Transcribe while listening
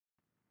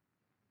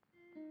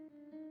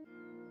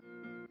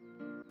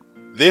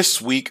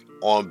This week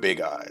on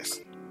Big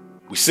Eyes,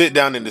 we sit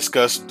down and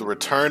discuss the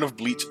return of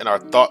Bleach and our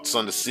thoughts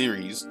on the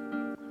series,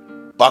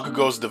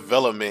 Bakugo's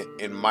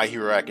development in My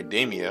Hero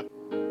Academia,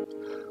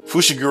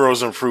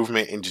 Fushiguro's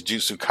improvement in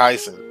Jujutsu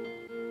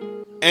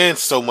Kaisen, and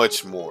so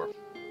much more.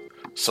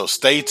 So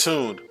stay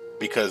tuned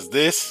because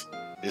this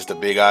is the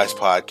Big Eyes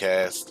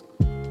Podcast.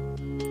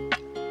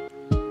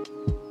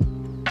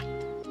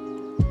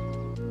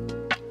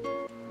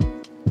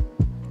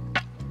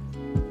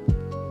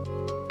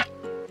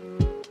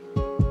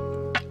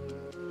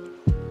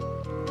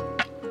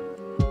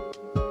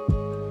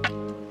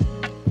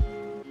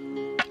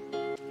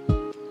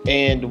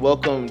 And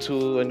welcome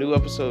to a new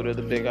episode of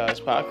the Big Eyes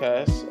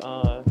Podcast.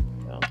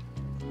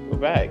 We're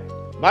back.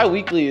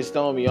 Bi-weekly is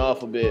throwing me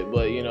off a bit,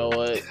 but you know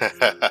what?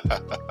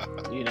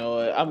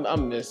 I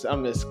miss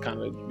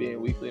kind of being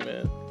weekly,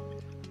 man.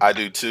 I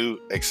do too,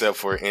 except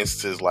for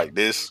instances like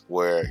this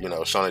where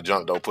Shonen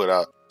Jump don't put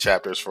out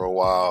chapters for a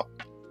while,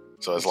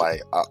 so it's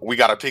like we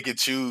gotta pick and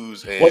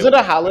choose. And was it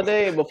a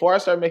holiday? Before I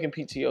started making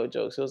PTO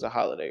jokes, it was a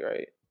holiday,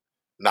 right?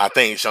 No, I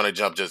think Shonen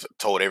Jump just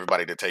told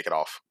everybody to take it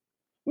off.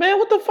 Man,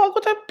 what the fuck?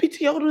 What type of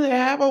PTO do they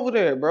have over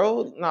there,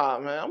 bro? Nah,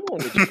 man, I'm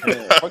going to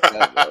Japan. Fuck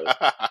that, bro.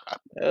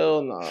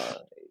 Hell nah.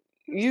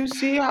 You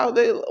see how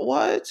they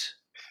what?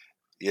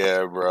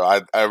 Yeah,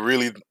 bro. I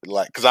really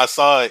like because I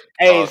saw it.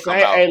 Hey,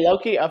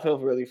 Loki, I feel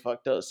really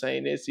fucked up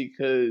saying this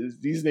because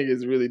these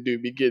niggas really do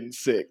be getting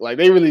sick. Like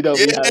they really don't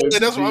be having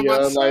that's what I'm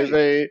about to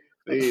say.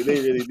 Like they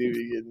really do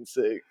be getting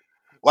sick.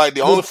 Like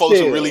the only folks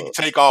who really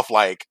take off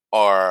like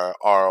are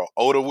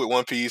Oda with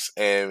One Piece,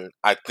 and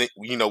I think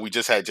we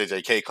just had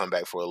JJK come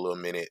back for a little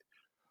minute.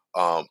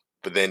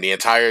 But then the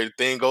entire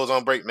thing goes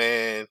on break,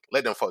 man.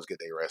 Let them folks get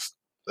their rest.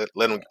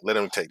 Let them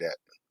take that.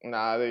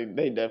 Nah, they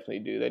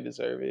definitely do. They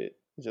deserve it.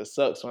 It just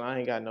sucks when I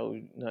ain't got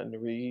nothing to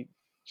read.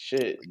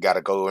 Shit. You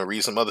gotta go and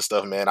read some other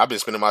stuff, man. I've been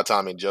spending my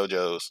time in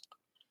JoJo's.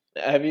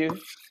 Have you?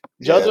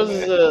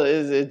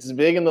 JoJo's it's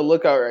big in the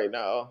lookout right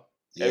now.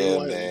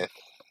 Yeah, man.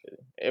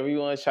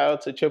 Everyone, shout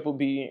out to Triple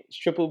Beam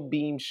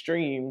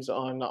Streams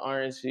on the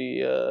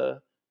RNC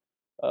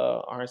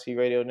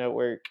Radio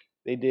Network.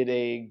 They did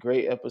a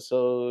great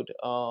episode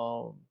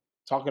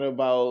talking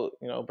about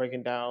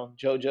breaking down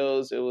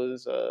JoJo's. It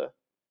was so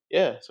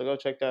go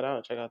check that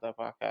out. Check out that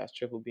podcast,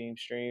 Triple Beam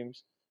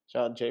Streams.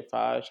 Shout out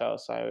J5, shout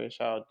out Cyrus,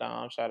 shout out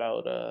Dom, shout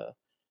out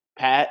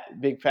Pat.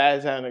 Big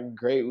Pat's having a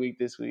great week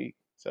this week.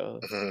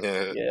 So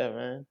yeah,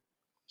 man.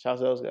 Shout out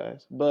to those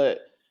guys. But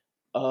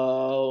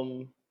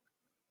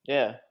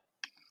yeah.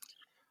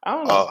 I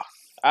don't know.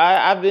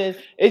 I've been.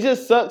 It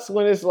just sucks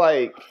when it's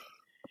like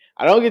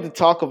I don't get to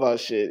talk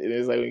about shit, and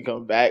it's like when we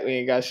come back, we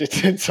ain't got shit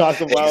to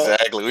talk about.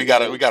 Exactly. We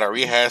gotta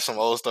rehash some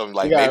old stuff.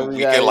 Like maybe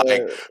we can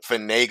like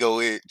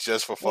finagle it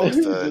just for folks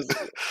to.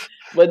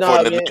 For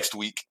the next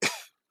week.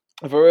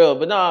 For real,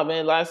 but nah,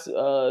 man.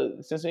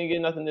 Since we didn't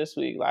get nothing this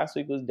week, last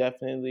week was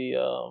definitely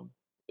a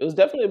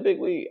big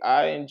week.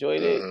 I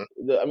enjoyed it.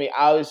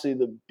 Obviously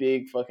the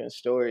big fucking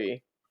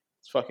story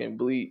is fucking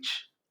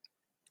Bleach.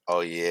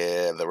 Oh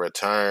yeah, the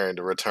return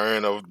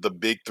of the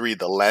big three,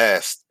 the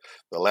last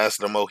of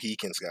the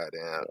Mohicans,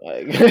 goddamn.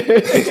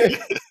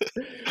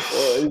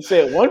 Well, he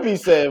said One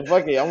Piece said,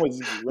 "Fuck it, I'm gonna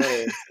just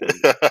run."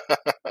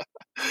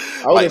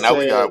 Like now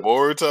we got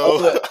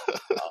Boruto.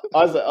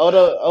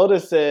 Oda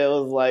said it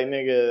was like,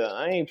 nigga,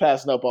 I ain't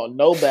passing up on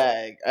no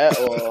bag at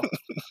all.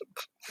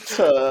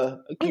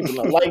 Keeping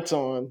the lights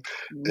on.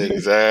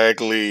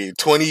 Exactly.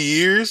 20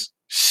 years?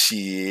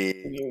 Shit.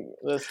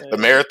 Listen, the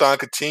marathon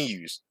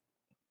continues.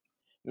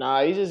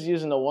 Nah, he's just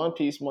using the One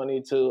Piece money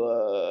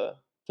to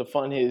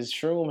fund his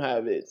shroom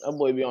habit. That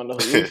boy be on the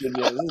hallucinogens.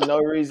 There's no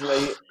reason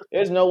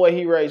there's no way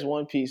he writes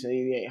One Piece and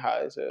he ain't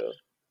high as hell.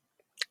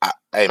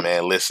 Hey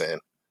man, listen.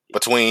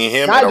 Between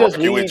him and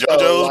working with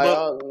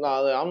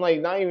JoJo's, I'm like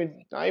not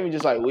even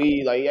just like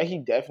weed. Like yeah, he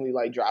definitely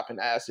like dropping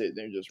acid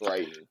than just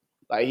writing.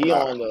 Like he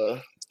on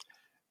the.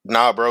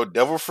 Nah, bro,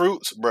 devil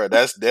fruits, bro.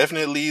 That's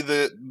definitely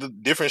the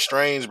different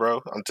strains,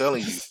 bro. I'm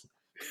telling you.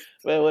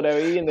 Man, whatever.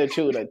 He in there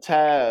chewing a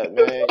tab,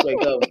 man.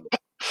 Wake up.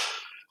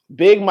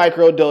 Big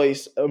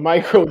microdose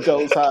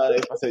high.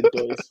 If I said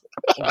dose,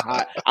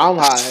 I'm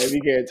high. If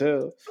you can't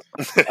tell.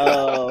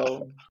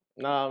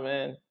 Nah,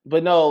 man.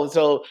 But no.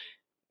 So,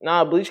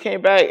 Bleach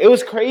came back. It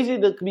was crazy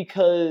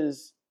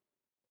because,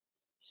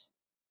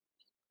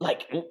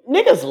 like,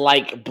 niggas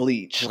like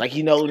Bleach. Like,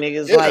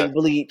 niggas like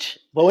Bleach.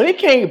 But when it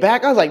came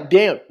back, I was like,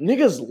 damn,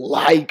 niggas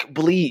like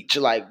Bleach.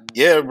 Like,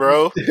 yeah,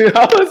 bro.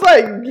 I was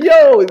like,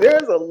 yo,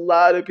 there's a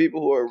lot of people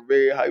who are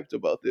very hyped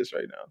about this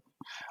right now.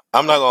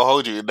 I'm not gonna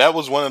hold you. That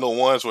was one of the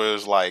ones where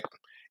it's like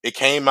it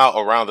came out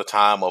around the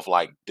time of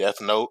like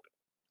Death Note,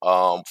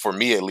 for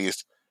me at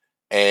least.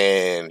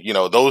 And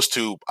those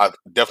two,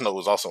 Death Note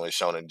was also in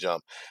Shonen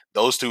Jump.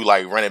 Those two,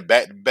 like running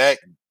back to back,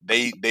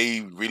 they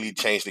really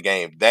changed the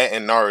game. That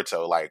and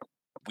Naruto, like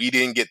we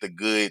didn't get the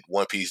good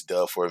One Piece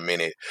dub for a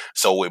minute.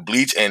 So with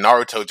Bleach and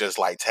Naruto just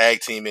like tag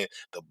teaming,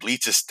 the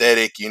Bleach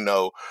aesthetic,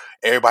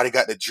 everybody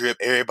got the drip,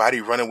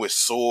 everybody running with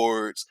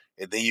swords.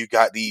 And then you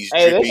got these.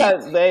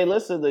 Hey,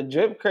 listen, the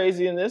drip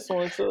crazy in this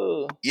one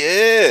too.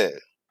 Yeah,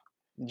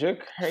 You're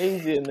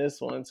crazy in this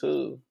one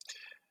too.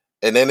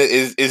 And then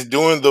it's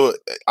doing the,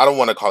 I don't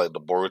want to call it the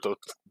Boruto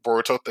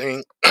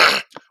thing,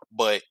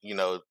 but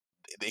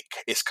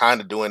it's kind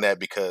of doing that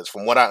because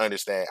from what I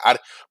understand, I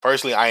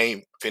personally I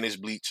ain't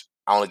finished Bleach.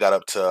 I only got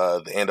up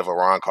to the end of a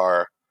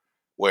Roncar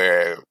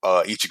where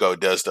Ichigo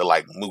does the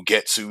like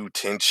Mugetsu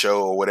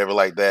Tensho or whatever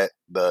like that,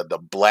 the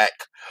black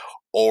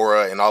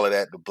aura and all of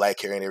that, the black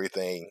hair and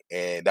everything,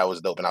 and that was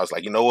dope. And I was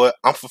like, you know what?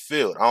 I'm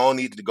fulfilled. I don't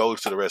need to go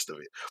to the rest of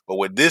it. But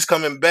with this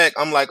coming back,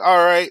 I'm like, all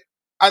right,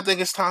 I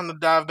think it's time to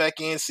dive back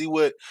in, see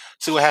what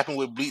happened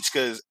with Bleach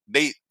because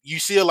you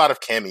see a lot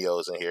of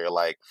cameos in here.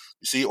 Like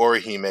you see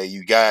Orihime,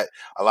 you got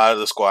a lot of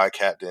the squad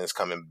captains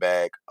coming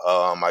back.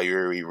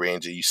 Mayuri,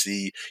 Renji, you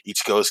see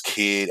Ichigo's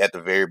kid at the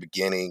very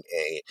beginning,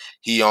 and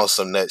he on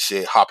some nut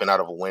shit, hopping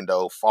out of a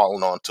window,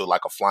 falling onto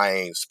like a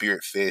flying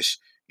spirit fish.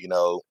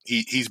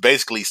 He's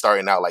basically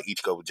starting out like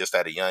Ichigo just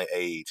at a young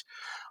age.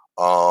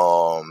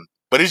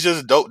 But it's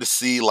just dope to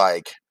see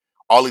like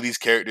all of these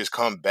characters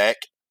come back,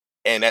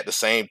 and at the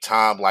same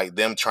time, like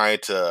them trying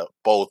to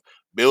both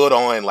build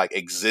on like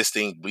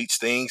existing Bleach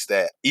things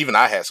that even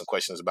I had some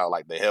questions about,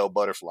 like the Hell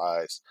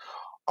Butterflies,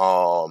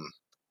 um,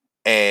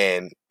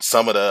 and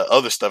some of the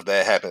other stuff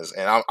that happens.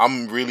 And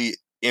I'm really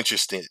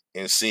interested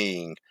in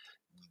seeing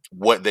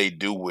what they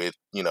do with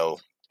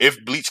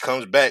if Bleach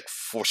comes back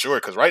for sure.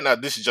 Because right now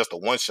this is just a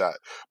one shot,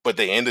 but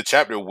they end the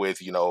chapter with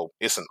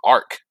it's an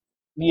arc.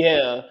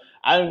 Yeah,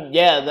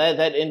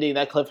 that ending,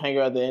 that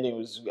cliffhanger at the ending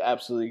was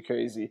absolutely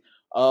crazy.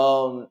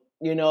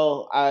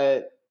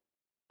 I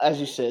as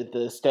you said,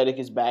 the aesthetic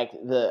is back.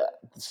 The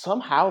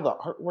somehow the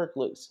artwork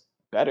looks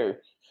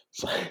better.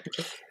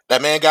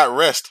 That man got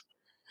rest.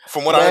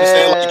 From what I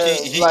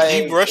understand, like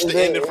Man, he rushed the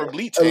ending for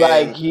Bleach,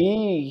 and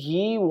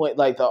he went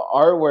like the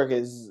artwork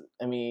is.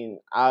 I mean,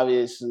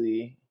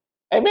 obviously,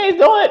 hey man,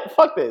 do it.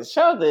 Fuck this.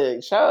 Shout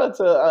out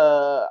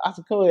to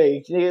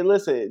Asakune. Nigga,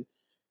 listen,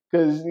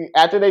 because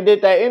after they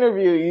did that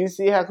interview, you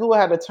see how Kuba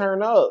had to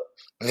turn up.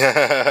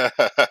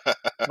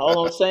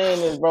 All I'm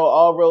saying is, bro,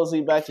 all roads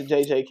lead back to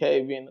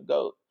JJK being the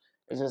GOAT.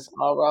 It's just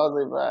all roads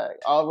lead back.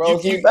 All you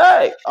roads you lead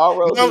back. All you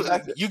roads know lead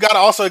back to you gotta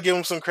also give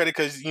him some credit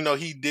because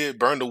he did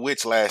Burn the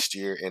Witch last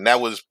year, and that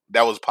was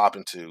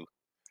popping too.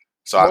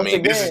 So I once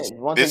mean, this is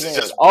again, once this is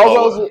again. just All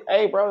roads lead,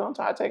 hey bro, don't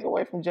try to take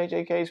away from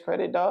JJK's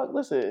credit, dog.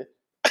 Listen.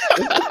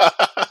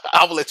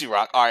 I will let you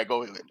rock. All right,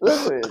 go ahead.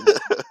 Listen.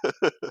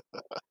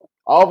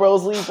 All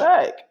roads lead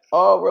back.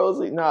 All roads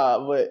lead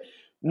but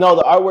no,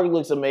 the artwork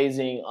looks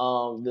amazing.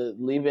 The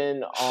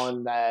leaving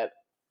on that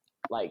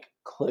like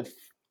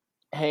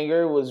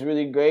cliffhanger was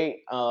really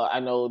great. I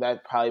know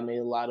that probably made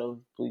a lot of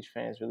Bleach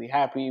fans really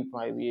happy.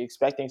 Probably be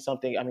expecting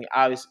something. I mean,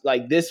 obviously,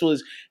 like this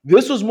was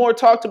more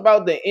talked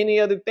about than any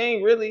other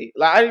thing. Really,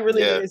 like I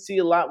really Yeah. didn't see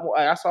a lot more.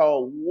 I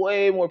saw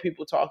way more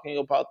people talking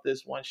about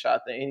this one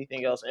shot than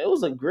anything else, and it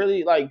was a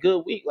really like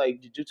good week.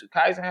 Like Jujutsu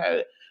Kaisen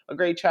had a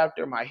great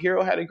chapter. My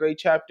Hero had a great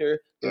chapter.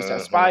 There's that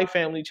Hmm. Spy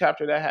Family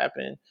chapter that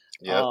happened.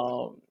 Yep.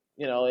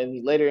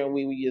 And later in the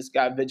week we just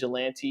got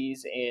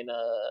Vigilantes and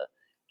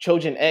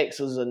Trojan X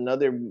is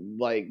another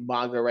like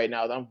manga right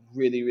now that I'm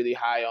really really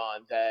high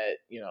on. That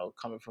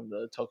coming from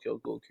the Tokyo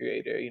Ghoul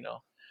creator.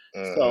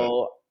 Hmm.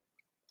 So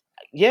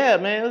yeah,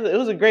 man, it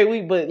was a great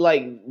week. But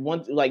like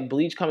once like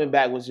Bleach coming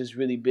back was just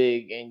really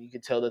big, and you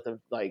could tell that the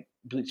like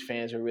Bleach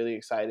fans are really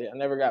excited. I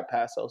never got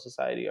past Soul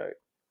Society art.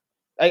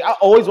 Like I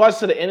always watch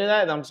to the end of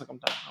that, and I'm just like I'm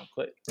done. I'm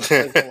quit.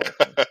 There's no more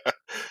for me.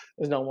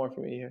 There's no more for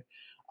me here.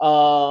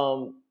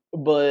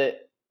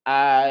 But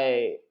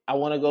I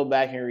want to go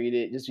back and read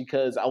it just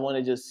because I want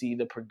to just see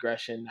the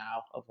progression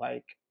now of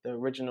like the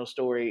original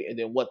story and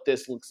then what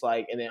this looks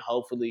like, and then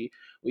hopefully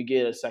we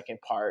get a second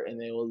part and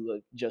then it will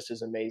look just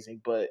as amazing.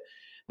 But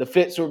the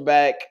fits were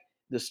back.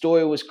 The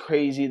story was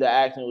crazy. The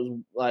acting was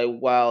like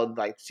wild.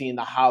 Like seeing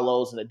the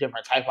hollows and the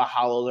different type of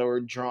hollows that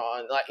were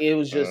drawn. Like it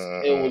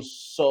Hmm. was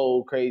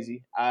so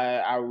crazy.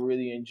 I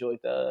really enjoyed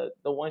the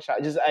one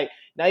shot. Just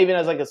not even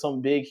as like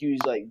some big huge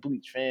like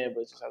Bleach fan,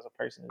 but just as a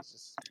person that's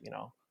just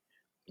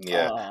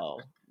Yeah. uh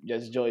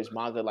just enjoys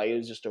manga. Like it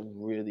was just a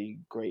really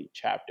great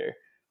chapter.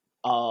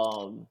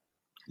 Um,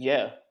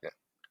 yeah,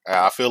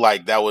 I feel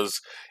like that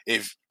was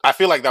if I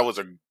feel like that was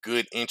a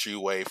good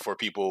entryway for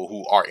people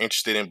who are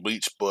interested in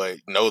Bleach, but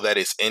know that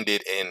it's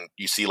ended, and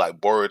you see like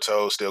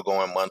Boruto still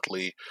going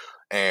monthly,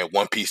 and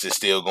One Piece is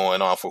still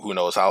going on for who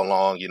knows how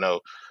long.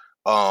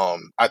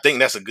 I think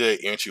that's a good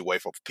entryway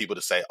for people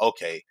to say,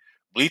 okay,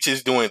 Bleach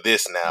is doing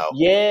this now.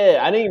 yeah.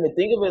 I didn't even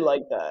think of it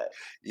like that.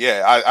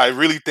 Yeah, I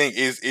really think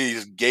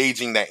is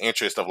gauging that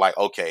interest of like,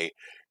 okay,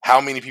 how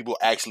many people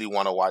actually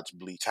want to watch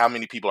Bleach? How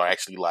many people are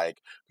actually like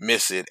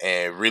miss it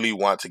and really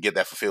want to get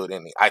that fulfilled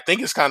in me? I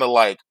think it's kind of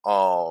like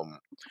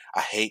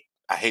I hate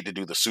to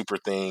do the super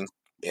thing,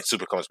 and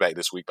super comes back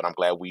this week, but I'm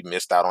glad we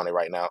missed out on it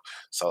right now.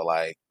 So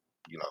like,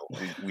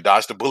 we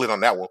dodged the bullet on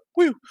that one.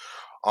 Woo.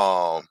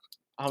 Um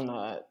I'm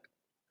not.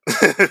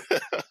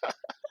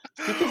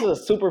 See, this is a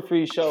super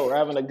free show. We're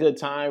having a good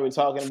time. We're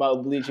talking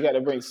about Bleach. You got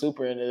to bring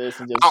super into this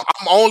and just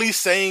I'm only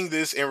saying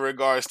this in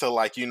regards to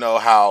like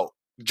how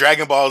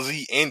Dragon Ball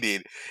Z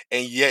ended,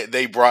 and yet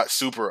they brought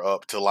Super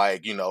up to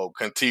like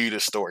continue the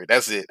story.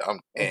 That's it.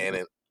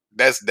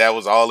 That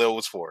was all it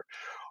was for.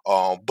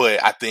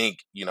 But I think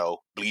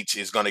Bleach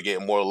is going to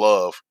get more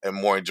love and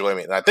more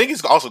enjoyment, and I think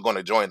it's also going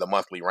to join the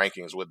monthly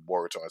rankings with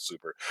Boruto and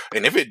Super.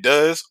 And if it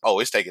does, oh,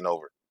 it's taking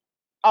over.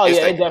 Oh It's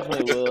yeah, it taking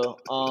definitely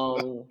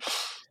will.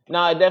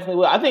 No, it definitely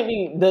will. I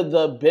think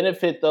the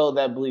benefit though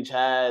that Bleach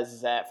has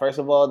is that first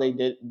of all they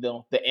did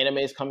the anime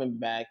is coming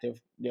back. They're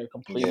yeah.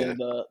 completing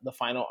the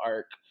final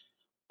arc.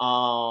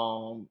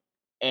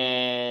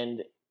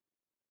 And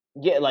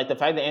yeah, like the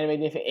fact that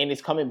anime didn't and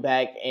it's coming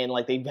back and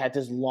like they've had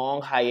this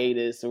long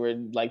hiatus where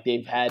like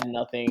they've had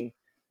nothing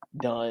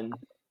done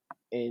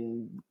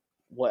in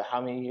what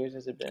how many years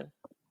has it been?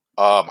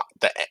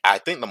 I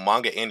think the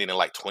manga ended in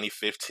like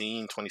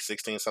 2015,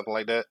 2016, something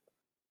like that.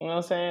 You know what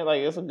I'm saying?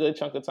 Like it's a good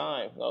chunk of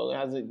time. It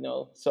has it,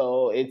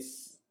 so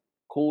it's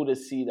cool to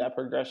see that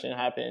progression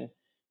happen.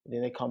 And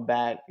then they come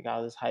back, they got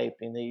all this hype,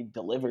 and they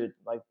delivered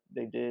like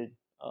they did.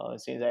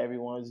 It seems that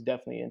everyone's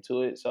definitely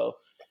into it. So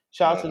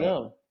shout out to Hmm.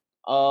 them.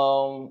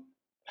 All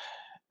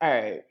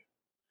right,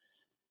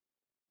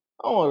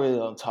 I don't really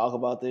want to talk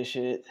about this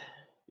shit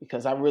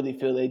because I really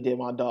feel they did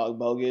my dog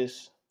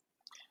bogus.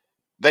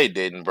 They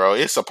didn't, bro.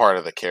 It's a part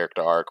of the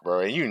character arc,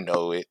 bro, and you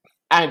know it.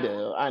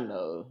 I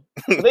know,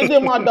 but they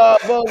did my dog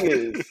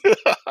bogus.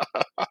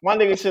 My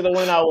nigga should have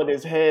went out with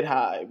his head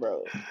high,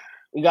 bro.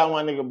 We got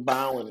my nigga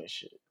bowing and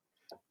shit.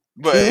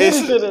 But He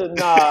it's really should have,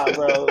 nah,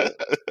 bro.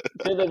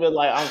 Should have been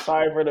like, I'm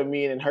sorry for the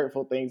mean and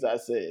hurtful things I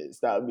said.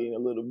 Stop being a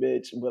little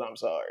bitch, but I'm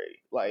sorry.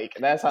 Like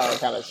that's how it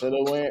kind of should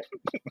have went.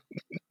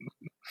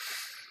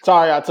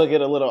 Sorry, I took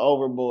it a little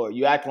overboard.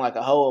 You acting like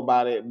a hoe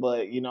about it,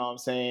 but you know what I'm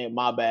saying.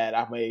 My bad.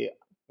 I made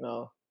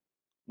no,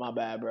 my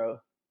bad, bro.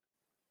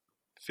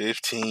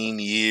 15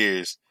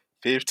 years.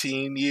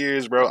 15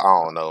 years, bro.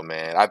 I don't know,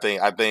 man. I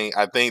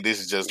think this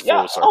is just Yeah,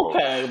 full circle.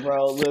 okay,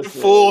 bro.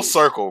 Full Listen,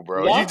 circle,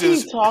 bro. You y'all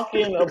just keep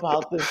talking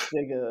about this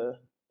nigga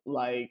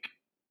like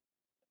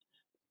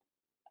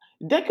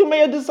Deku may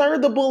have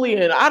deserved the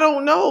bullying. I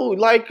don't know.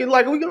 Like we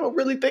gonna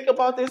really think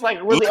about this. Like,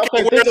 look really, at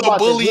okay, where think the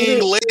about this. We bullying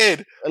did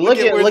led. Look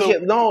at where look the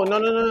at no.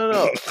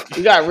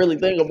 We gotta really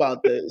think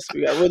about this.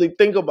 We gotta really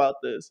think about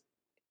this.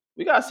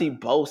 We gotta see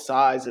both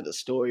sides of the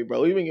story,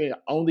 bro. Even getting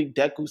only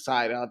Deku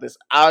side out this.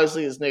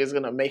 Obviously, this nigga's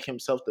gonna make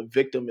himself the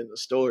victim in the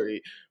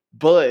story.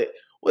 But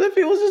what if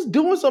he was just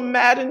doing some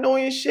mad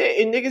annoying shit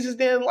and niggas just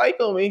didn't like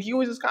him and he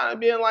was just kind of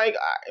being like,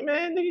 "All right,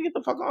 man, nigga, get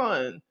the fuck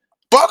on."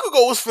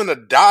 Bakugo was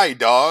finna die,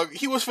 dog.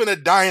 He was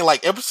finna die in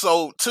like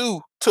episode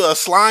 2 to a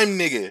slime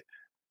nigga.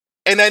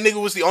 And that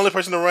nigga was the only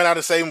person to run out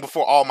and save him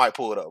before All Might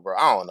pulled up, bro.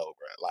 I don't know,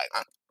 bro.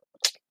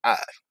 Like,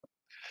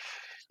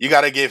 you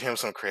got to give him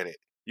some credit.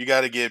 You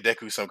got to give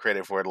Deku some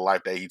credit for the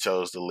life that he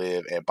chose to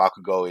live, and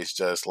Bakugo is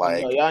just No,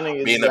 like y'all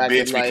niggas being is a acting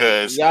bitch like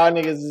because y'all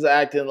niggas is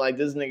acting like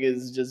this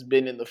nigga's just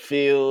been in the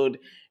field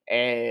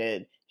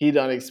and he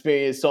done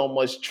experienced so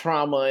much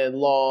trauma and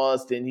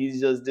loss and he's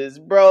just this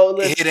bro.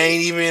 it Listen,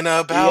 ain't even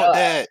about yeah,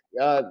 that.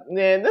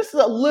 man, this is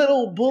a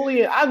little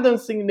bullying. I've done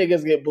seen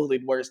niggas get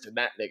bullied worse than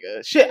that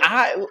nigga. Shit,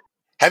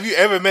 Have you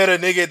ever met a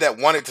nigga that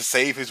wanted to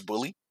save his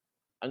bully?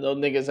 I know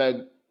niggas that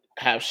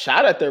have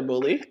shot at their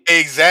bully.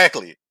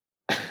 Exactly.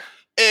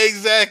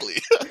 Exactly.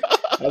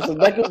 That's what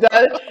Deku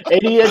got,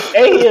 and he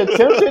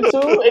attempted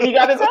to, and he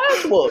got his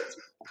ass whooped.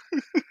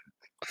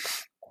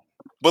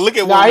 But look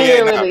at where Nah, he we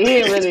at didn't now. really. He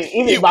didn't really. he,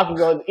 Even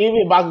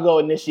Bakugo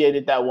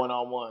initiated that one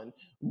on one.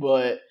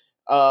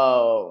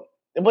 Uh,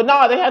 but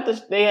no, they had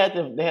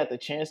the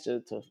chance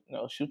to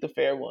shoot the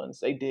fair ones.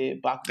 They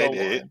did. they Bakugo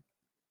did. won.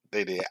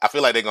 They did. I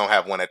feel like they're gonna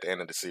have one at the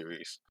end of the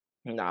series.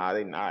 Nah,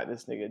 they not.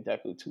 This nigga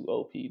Deku too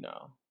OP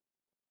now.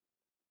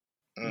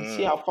 You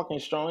see Mm, how fucking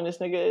strong this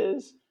nigga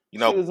is. you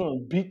This know, nigga's gonna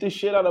beat the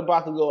shit out of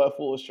Bakugo at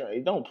full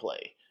strength. Don't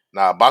play.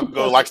 nah, Keep Bakugo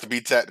pushing. likes to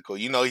be tactical.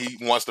 You know, he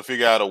wants to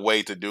figure out a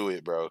way to do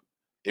it, bro.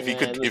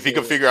 Man, If he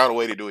could listen. figure out a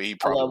way to do it, he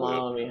I probably love my would.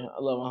 homie. I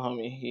love my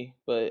homie.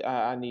 But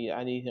I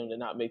need him to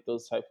not make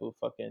those type of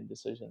fucking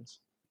decisions.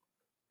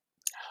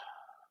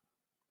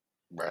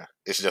 Bruh.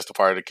 It's just a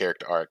part of the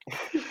character arc.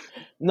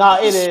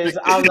 No, it is.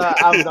 I'm not.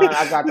 I'm done.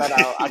 I got that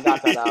out. I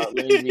got that out.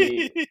 Let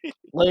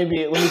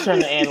me turn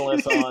the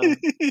analyst on.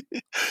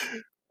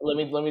 Let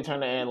me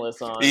turn the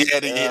analyst on. He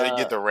had to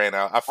get the rant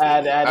out. I I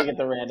feel it. had to get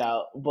the rant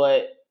out,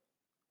 but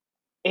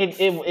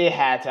it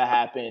had to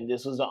happen.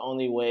 This was the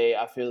only way.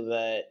 I feel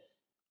that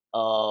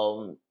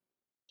um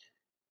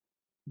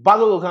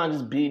Bakugo kind of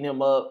just beating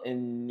him up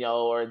and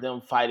or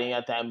them fighting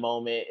at that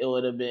moment. It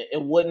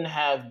wouldn't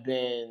have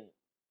been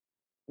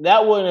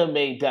that wouldn't have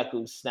made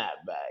Deku snap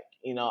back.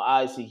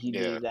 Obviously he Yeah.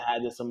 needed to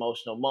have this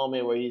emotional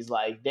moment where he's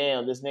like,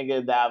 "Damn, this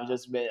nigga that I've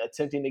just been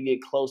attempting to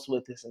get close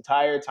with this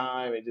entire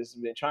time, and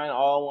just been trying.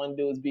 All I want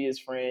to do is be his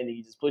friend.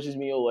 He just pushes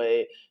me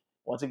away."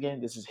 Once again,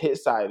 this is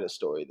his side of the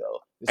story, though.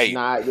 This is Hey,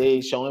 not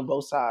they showing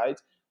both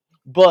sides,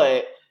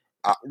 but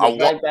I the want.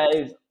 fact that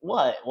is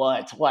what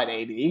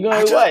AD you I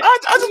gonna just, what I,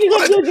 I just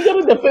want you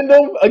gonna defend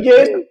him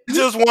again?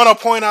 just want to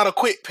point out a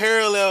quick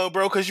parallel,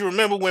 bro, because you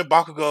remember when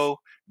Bakugo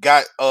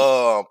got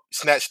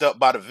snatched up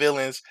by the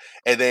villains,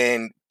 and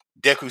then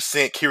Deku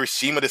sent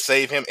Kirishima to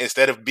save him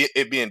instead of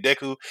it being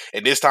Deku,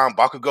 and this time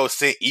Bakugo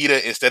sent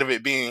Ida instead of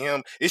it being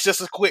him. It's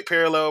just a quick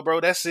parallel,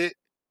 bro. That's it.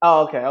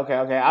 Oh,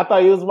 okay. I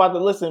thought you was about to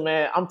listen,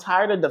 man. I'm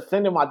tired of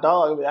defending my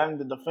dog, having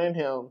to defend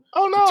him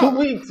Oh for 2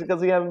 weeks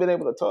because he haven't been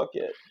able to talk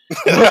yet.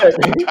 But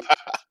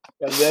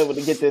gotta be able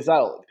to get this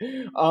out.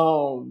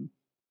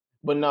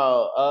 But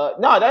no,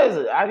 no, that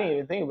is. I didn't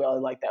even think about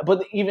it like that.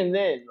 But even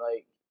then,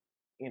 like,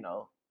 you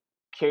know,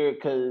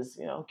 because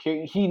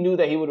he knew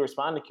that he would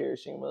respond to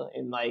Kirishima,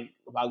 and like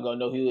Bakugo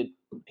know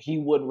he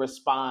would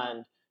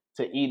respond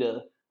to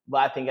Ida. But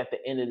I think at the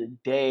end of the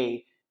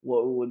day,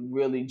 what would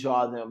really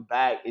draw them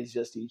back is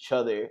just each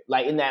other.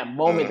 Like in that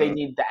moment, they Mhm.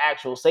 need the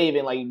actual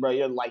saving. Like, bro,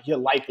 you're like your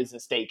life is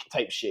at stake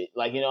type shit.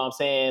 Like, you know what I'm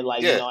saying?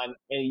 Like, Yeah,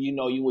 and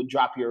you would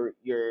drop your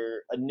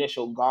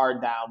initial guard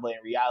down, but in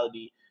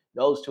reality,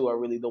 those two are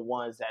really the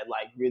ones that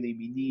like really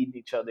be needing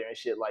each other and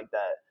shit like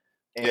that.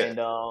 yeah, And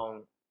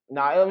no,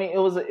 I mean it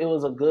was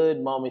a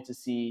good moment to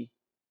see,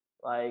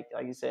 like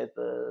you said,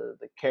 the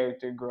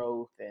character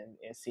growth and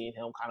seeing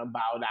him kind of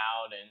bow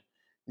down and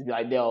just be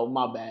like, "Yo,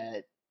 my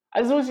bad."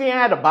 I just wish he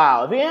had a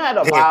bow. If he had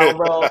a bow,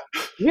 bro,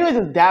 you could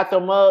just dap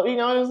them up. You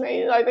know what I'm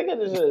saying? Like they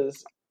could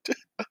just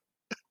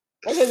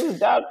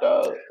dap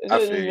up. It I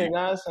should have feel just you. been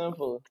that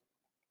simple.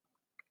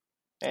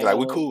 Like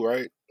we And cool,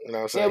 right? You know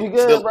what I'm yeah, saying? we good,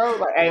 Still, bro.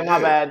 Like, hey, my yeah,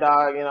 bad,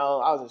 dog. I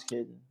was just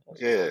kidding. That's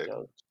just little yeah.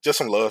 joke. Just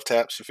some love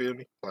taps. You feel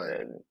me? Like,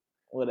 And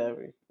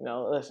whatever.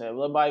 Listen,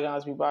 let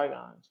bygones be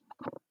bygones.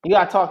 You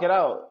gotta talk it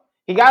out.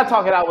 He gotta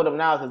talk it out with him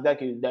now because Deku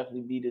could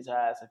definitely beat his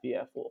ass if he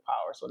had full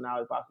power. So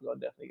now Bakugo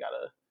definitely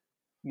gotta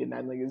get in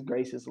that nigga's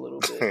graces a little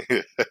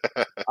bit.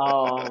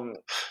 Um,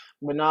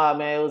 but nah,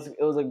 man,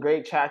 it was a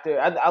great chapter.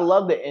 I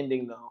love the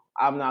ending though.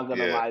 I'm not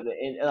gonna yeah, lie. The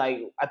end, like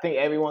I think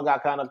everyone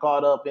got kind of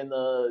caught up in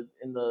the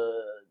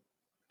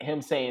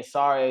him saying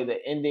sorry. The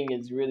ending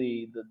is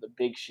really the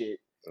big shit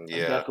of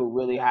yeah. Deku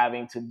really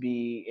having to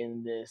be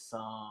in this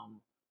to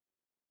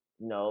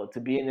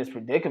be in this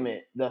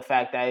predicament. The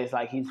fact that it's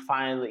like he's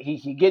finally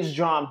he gets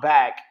drawn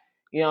back.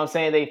 You know what I'm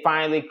saying? They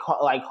finally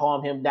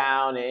calm him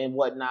down and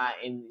whatnot.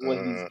 And what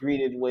he's Mm-hmm.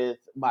 greeted with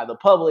by the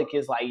public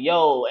is like,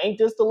 "Yo, ain't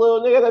this the little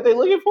nigga that they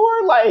looking for?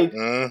 Like,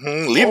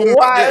 Mm-hmm. Leave him out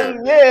why? there.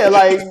 Yeah,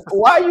 like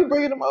why are you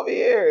bringing him over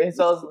here?" And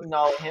so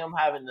him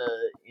having to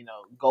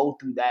go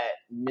through that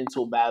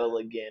mental battle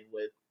again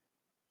with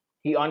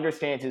he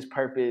understands his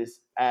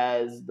purpose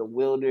as the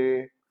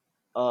wielder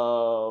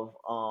of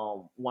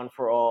one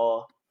for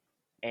all,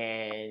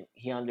 and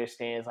he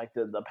understands like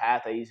the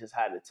path that he's just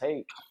had to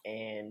take,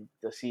 and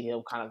to see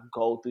him kind of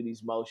go through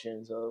these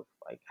motions of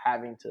like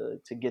having to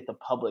get the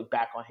public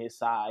back on his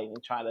side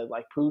and try to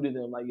like prove to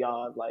them like,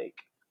 y'all, like,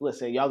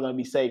 listen, y'all gonna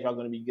be safe, y'all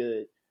gonna be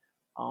good.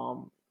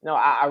 No,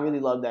 I really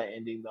love that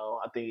ending though.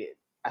 I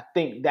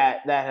think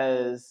that's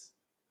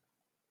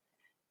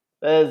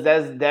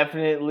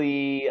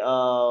definitely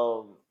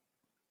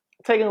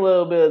taking a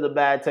little bit of the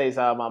bad taste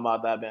out of my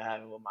mouth that I've been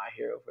having with my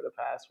hero for the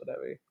past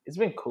whatever. It's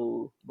been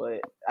cool,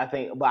 but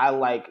I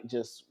like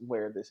just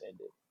where this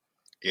ended.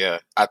 Yeah,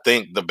 I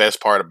think the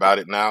best part about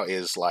it now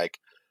is like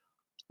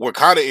we're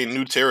kind of in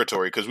new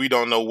territory because we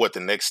don't know what the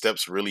next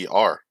steps really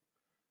are.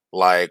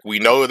 Like we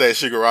know that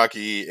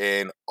Shigaraki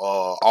and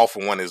All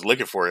for One is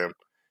looking for him,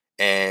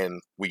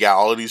 and we got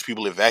all of these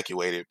people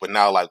evacuated. But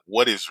now, like,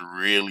 what is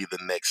really the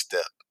next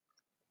step?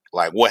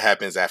 Like, what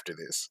happens after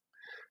this?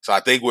 So I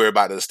think we're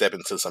about to step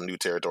into some new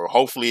territory.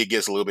 Hopefully, it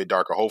gets a little bit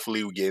darker.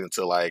 Hopefully, we get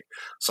into like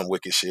some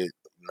wicked shit.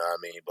 You know what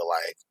I mean? But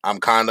like, I'm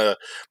kind of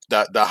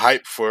the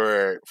hype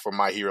for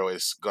my hero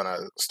is gonna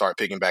start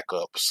picking back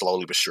up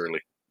slowly but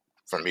surely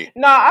for me.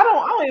 No, I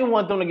don't even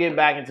want them to get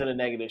back into the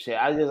negative shit.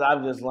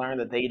 I've just learned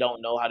that they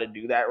don't know how to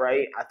do that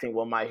right. I think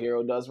what my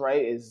hero does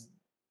right is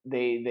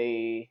they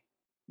they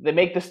they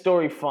make the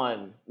story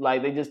fun.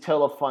 Like they just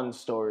tell a fun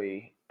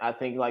story. I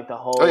think like the Oh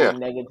whole yeah,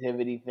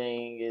 negativity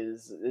thing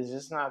is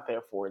just not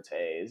their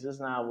forte. It's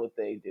just not what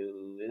they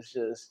do. It's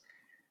just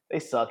they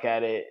suck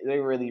at it.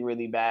 They're really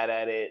really bad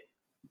at it.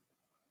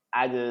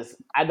 I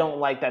don't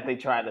like that they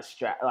try to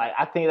strap. Like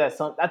I think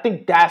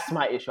that's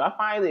my issue.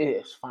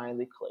 It's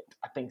finally clicked.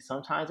 I think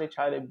sometimes they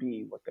try to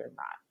be what they're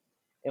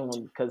not,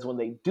 and because when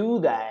they do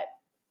that,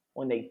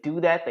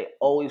 they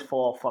always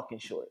fall fucking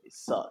short. It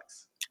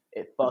sucks.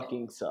 It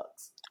fucking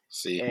sucks.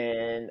 see,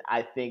 And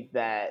I think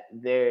that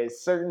there's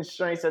certain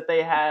strengths that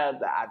they have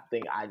that I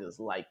think I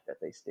just like that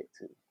they stick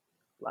to.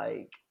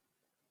 Like,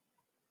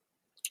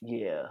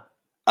 yeah,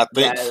 I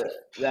think that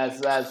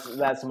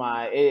that's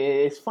my.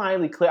 It's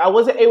finally clear. I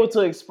wasn't able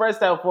to express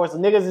that before, so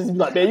niggas just be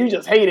like, "Man, you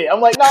just hate it."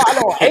 I'm like, "No, I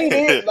don't hate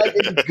it. Like,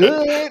 it's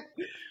good."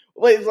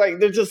 But it's like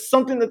there's just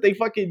something that they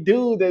fucking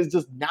do that's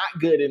just not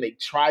good, and they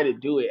try to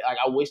do it. Like,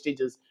 I wish they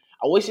just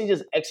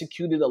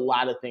executed a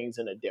lot of things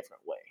in a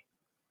different way.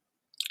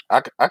 I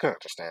can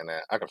understand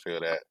that. I can feel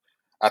that.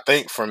 I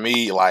think for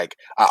me, like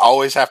I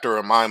always have to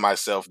remind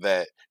myself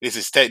that this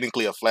is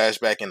technically a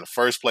flashback in the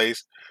first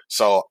place.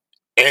 So,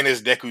 and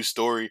it's Deku's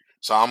story.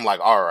 So I'm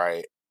like, all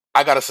right.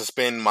 I gotta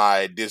suspend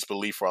my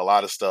disbelief for a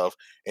lot of stuff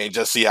and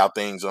just see how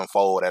things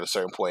unfold at a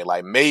certain point.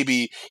 Like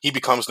maybe he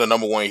becomes the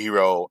number one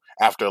hero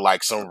after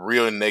like some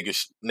real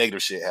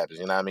negative shit happens.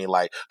 You know what I mean?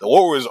 Like the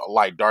war was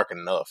like dark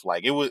enough.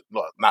 Like it was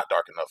well, not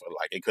dark enough.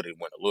 Like it could have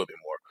went a little bit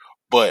more.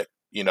 But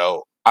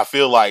I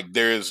feel like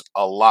there's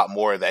a lot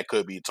more that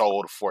could be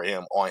told for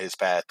him on his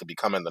path to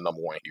becoming the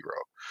number one hero.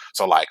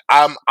 So like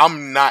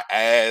I'm not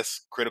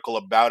as critical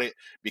about it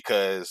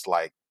because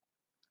like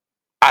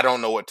I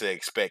don't know what to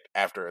expect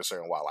after a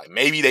certain while. Like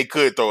maybe they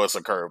could throw us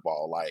a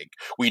curveball. Like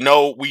we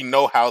know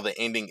how the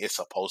ending is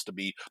supposed to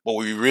be, but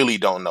we really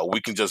don't know.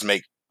 We can just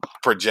make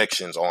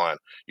projections on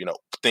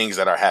things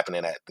that are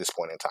happening at this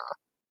point in time.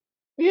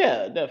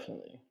 Yeah,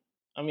 definitely.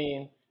 I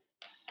mean,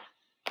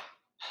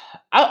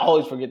 I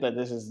always forget that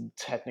this is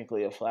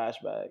technically a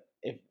flashback.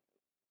 If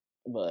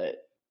but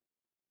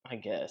I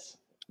guess.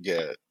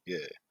 Yeah, yeah.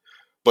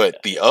 But Yeah.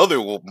 the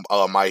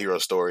other My Hero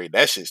story,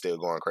 that shit's still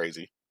going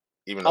crazy,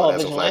 even though Oh,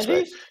 that's a flashback.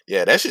 Vigilantes?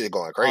 Yeah, that shit is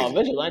going Oh, crazy.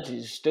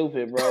 Vigilantes is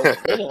stupid, bro.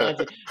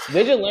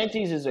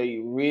 Vigilantes is a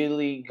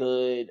really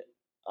good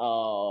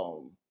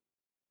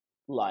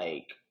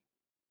like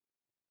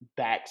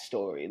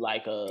backstory,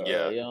 like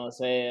Yeah. you know what I'm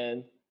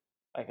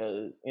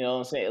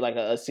saying, like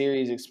a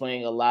series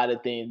explaining a lot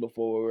of things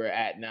before where we're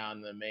at now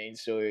in the main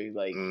story,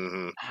 like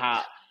Hmm.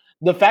 how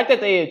the fact that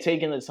they have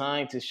taken the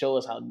time to show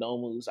us how No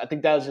moves, I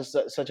think that was just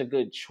such a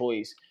good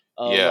choice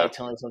of Yeah. like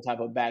telling some type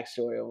of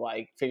backstory of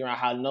like figuring out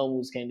how No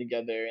moves came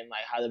together and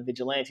like how the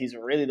vigilantes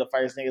are really the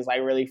first niggas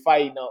like really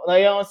fighting. No, like,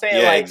 you know what I'm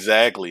saying? Yeah. Like,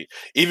 Exactly.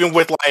 Even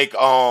with like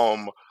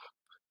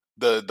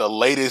the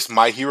latest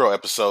My Hero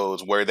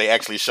episodes where they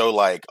actually show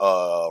like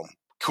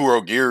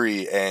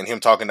Kurogiri and him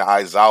talking to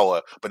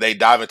Aizawa, but they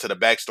dive into the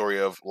backstory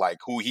of like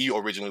who he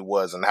originally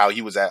was and how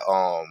he was at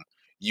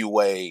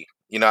UA.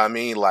 You know what I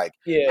mean? Like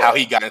how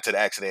he yeah, got into the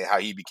accident, how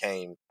he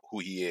became who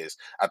he is.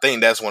 I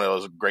think that's one of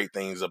those great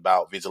things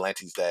about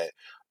Vigilantes that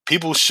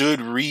people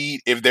should read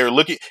if they're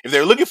looking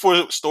for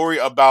a story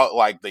about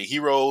like the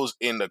heroes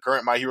in the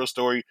current My Hero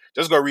story.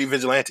 Just go read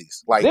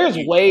Vigilantes. Like there's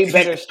you, way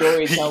better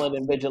storytelling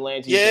in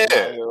Vigilantes yeah,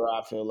 than My Hero.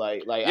 I feel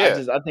like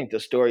yeah, I think the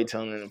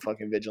storytelling in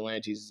fucking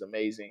Vigilantes is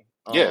amazing.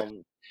 yeah.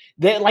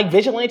 They like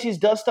Vigilantes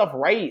does stuff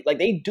right. Like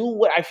they do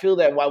what I feel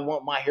that I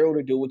want My Hero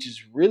to do, which is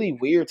really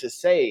weird to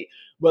say,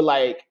 but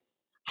like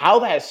how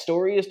that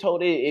story is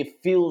told, it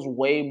feels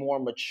way more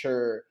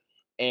mature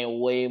and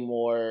way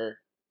more,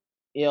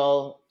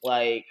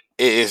 like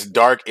It's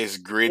dark, it's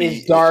gritty,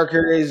 it's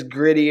darker, it's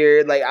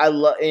grittier. Like I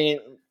love, and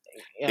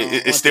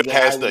it once still again, I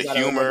has the gotta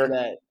remember humor.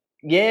 that.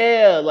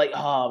 Yeah, like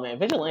oh man,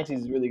 Vigilante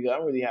is really good.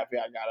 I'm really happy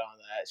I got on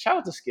that. Shout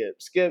out to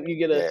Skip. Skip,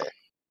 Yeah,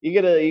 you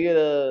get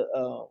a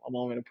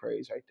moment of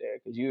praise right there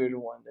because you were the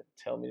one that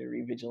tell me to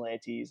read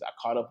Vigilantes. I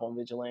caught up on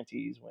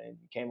Vigilantes when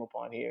you came up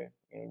on here,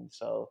 and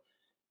so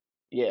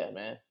yeah,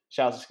 man.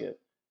 Shout out to Skip.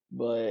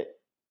 But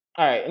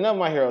all right, enough of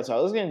My Hero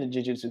talk. Let's get into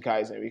Jujutsu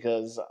Kaisen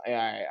because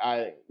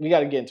we got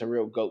to get into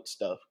real goat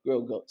stuff,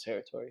 real goat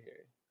territory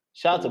here.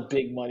 Shout out to ooh,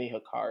 Big Money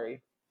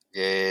Hikari.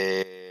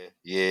 yeah,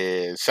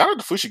 yeah. Shout out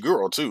to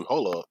Fushiguro too.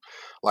 Hold up,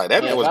 like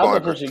that man Yeah, was shout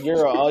out going to crazy.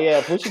 Fushiguro. Oh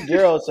yeah,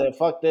 Fushiguro said,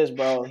 "Fuck this,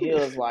 bro." He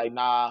was like,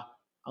 "Nah,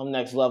 I'm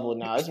next level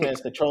now. This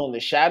man's controlling the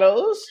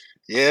shadows."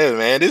 Yeah,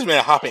 man, this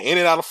man hopping in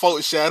and out of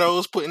folk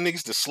shadows, putting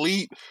niggas to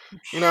sleep.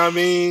 You know what I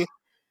mean?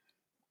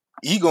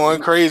 He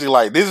going crazy.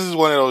 Like this is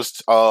one of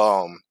those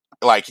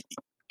like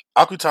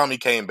Akutami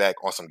came back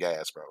on some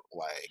gas, bro.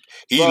 Like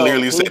he Bro,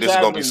 literally said two this is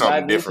gonna be chapters back,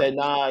 something he different. said,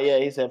 "Nah, yeah."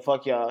 He said,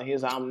 "Fuck y'all." He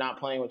was like, "I'm not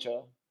playing with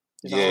y'all."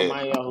 He said, "I'm Yeah,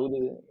 reminding y'all who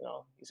did it."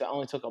 He said, "I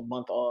only took a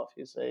month off."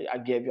 He said, "I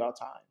gave y'all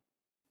time.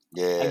 I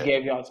yeah.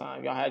 gave y'all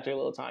time. Y'all had your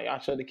little time. Y'all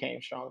should have came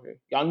stronger.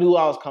 Y'all knew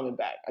I was coming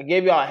back. I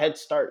gave y'all a head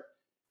start.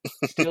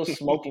 Still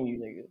smoking you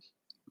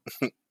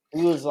niggas."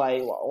 He was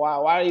like,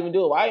 why even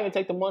do it? Why even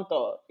take the month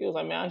off? He was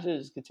like, man, I should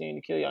just continue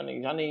to kill y'all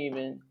niggas. Y'all didn't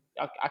even.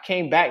 I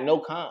came back no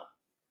comp.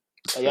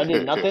 Like y'all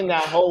did nothing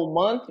that whole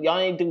month. Y'all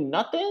ain't do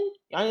nothing.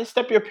 Y'all didn't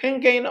step your pin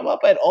game up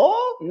at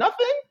all.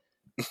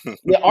 Nothing.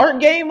 Your art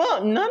game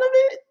up. None of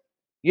it.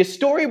 Your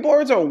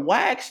storyboards are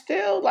whack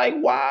still. Like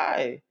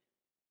why?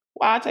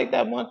 Why I take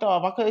that month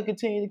off? I could have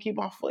continued to keep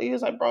my foot. He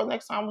was like, bro,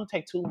 next time I'm gonna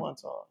take 2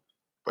 months off.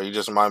 But you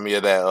just remind me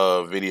of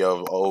that video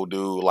of old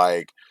dude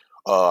like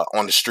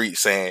on the street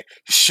saying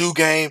his shoe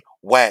game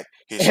whack,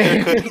 his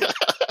haircut.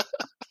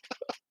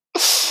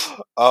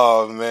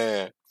 Oh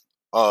man.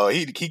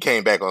 He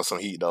came back on some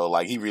heat though.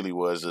 Like he really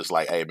was just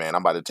like, hey man,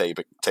 I'm about to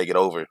take it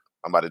over.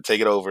 I'm about to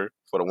take it over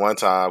for the one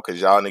time because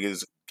y'all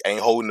niggas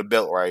ain't holding the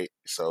belt right.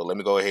 So let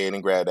me go ahead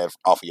and grab that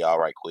off of y'all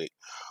right quick.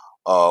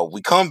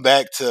 We come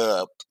back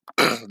to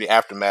the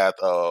aftermath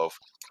of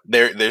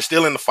they're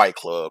still in the Fight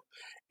Club,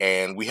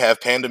 and we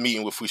have Panda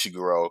meeting with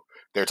Fushiguro.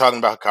 They're talking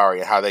about Hikari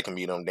and how they can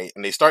meet him.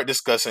 They start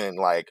discussing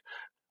like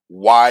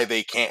why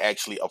they can't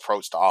actually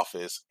approach the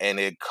office, and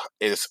it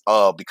is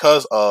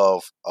because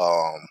of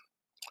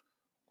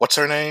what's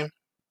her name?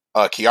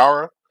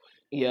 Kiara.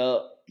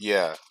 Yup.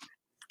 Yeah,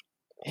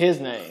 His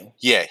name.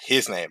 yeah,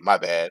 his name. My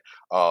bad.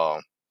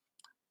 Um,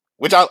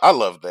 which I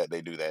love that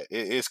they do that.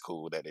 It's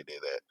cool that they did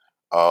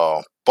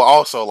that. But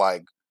also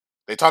like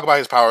They talk about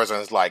his powers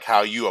and it's like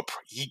how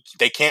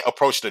they can't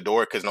approach the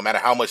door because no matter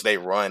how much they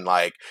run,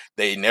 like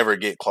they never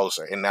get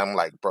closer. And I'm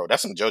like, bro,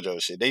 that's some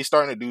JoJo shit. It's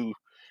starting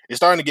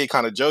to get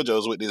kind of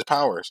JoJo's with these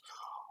powers.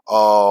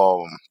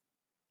 Um,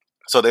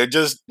 so they're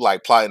just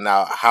like plotting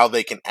out how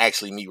they can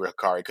actually meet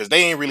Hikari because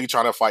they ain't really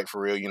trying to fight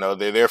for real. You know,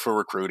 they're there for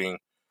recruiting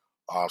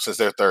since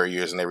their third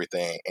years and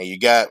everything. And you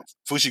got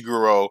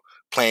Fushiguro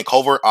playing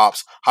covert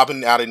ops,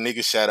 hopping out of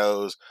niggas'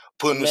 shadows,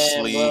 putting them to Man,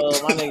 sleep,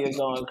 bro, my nigga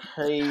going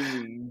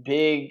crazy.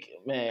 Big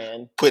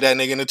man. put that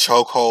nigga in a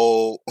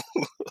chokehold,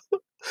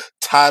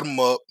 tied him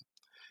up,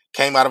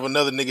 came out of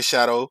another nigga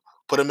shadow,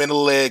 put him in a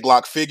leg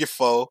lock, figure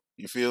four.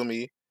 You feel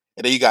me?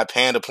 And then you got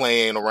Panda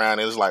playing around.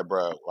 And it's like,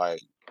 bro,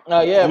 like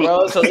Oh yeah, who?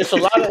 bro. So it's a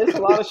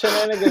lot of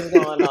shenanigans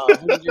going on.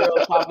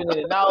 Fujijiro popping in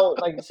and out,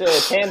 like you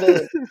said.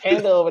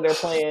 Panda over there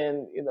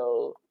playing.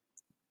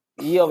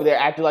 He over there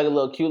acting like a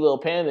little cute little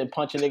panda and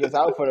punching niggas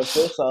out for the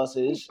fish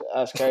sausage.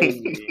 That's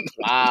crazy.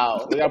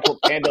 Wow, we gotta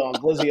put Panda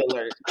on Glizzy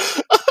alert.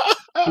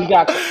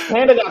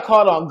 Panda got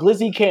caught on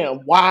Glizzy Cam.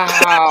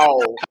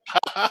 Wow.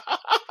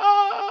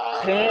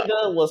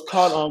 Panda was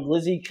caught on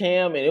Glizzy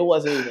Cam, and it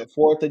wasn't even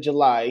 4th of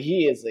July.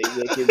 He is a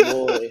wicked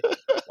boy.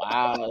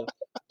 Wow.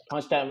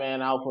 Punch that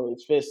man out for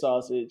his fish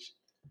sausage.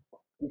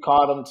 We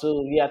caught him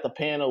too. He at the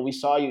panel. We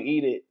saw you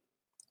eat it.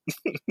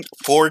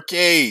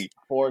 4K.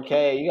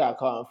 4K. You got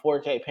caught on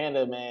 4K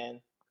Panda, man.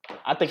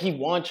 I think he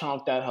one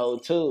chomped that hoe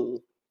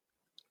too.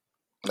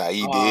 Nah,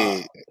 he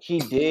did. He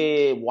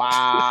did.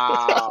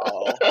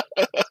 Wow.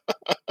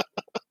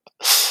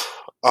 He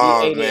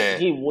Oh ate it. man.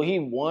 He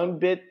one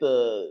bit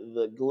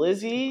the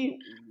glizzy.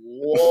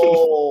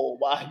 Whoa,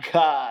 my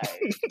God.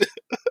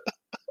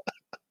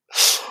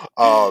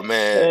 Oh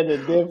man. Panda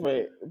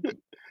different.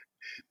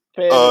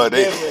 Panda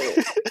They different.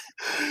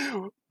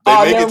 they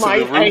Oh, make never it to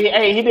the mind. roof.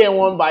 Hey, he didn't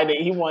one bite it.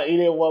 He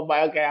didn't one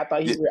bite. Okay,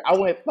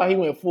 thought he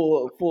went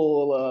full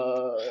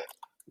Oh,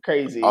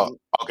 crazy.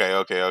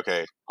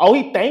 okay. Oh,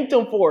 he thanked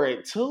him for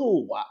it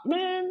too. Wow.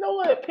 Man, know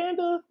what,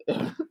 Panda?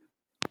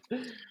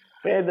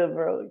 Panda,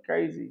 bro,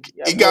 crazy.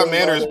 Yeah, He got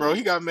manners, bro.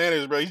 He got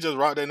manners, bro. He just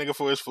rocked that nigga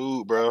for his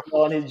food, bro.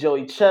 on his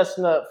Joey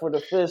Chestnut for the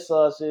fish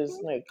sauces.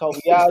 Nigga,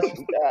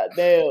 Kobayashi,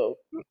 goddamn.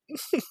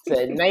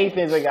 Said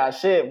Nathan's ain't got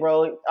shit,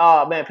 bro.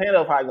 Oh man, Panda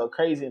will probably go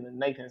crazy in the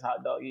Nathan's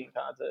hot dog eating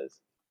contest.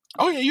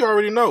 Oh yeah, you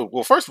already know.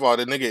 Well, first of all,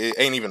 the nigga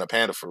ain't even a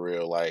panda for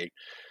real. Like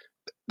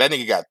that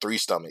nigga got 3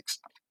 stomachs.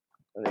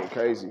 That nigga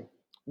crazy.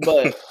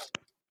 But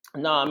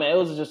nah, man, it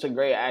was just a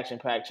great action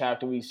packed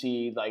chapter. We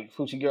see like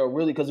Fuchiguro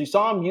really because we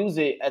saw him use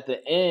it at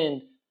the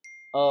end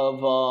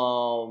of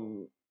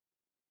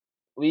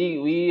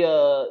we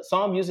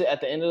saw him use it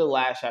at the end of the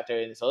last chapter,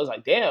 and so it's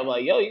like, damn,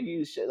 like yo, you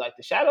use shit like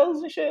the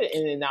shadows and shit,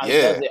 and then now he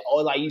does Yeah, it.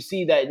 Or like you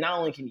see that not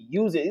only can he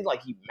use it, it's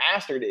like he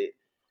mastered it.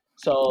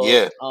 So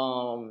yeah,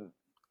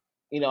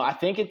 I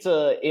think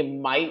it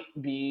might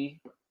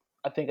be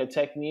I think a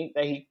technique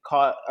that he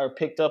caught or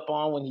picked up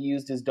on when he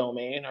used his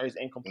domain or his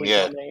incomplete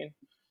yeah. domain.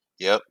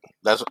 Yep.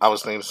 That's I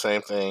was thinking the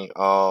same thing.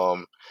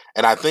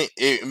 And I think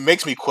it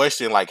makes me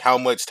question like how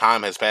much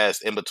time has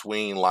passed in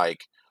between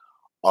like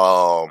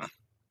um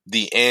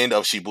the end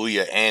of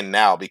Shibuya and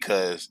now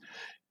because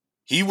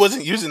he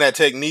wasn't using that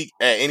technique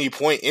at any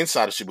point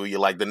inside of Shibuya.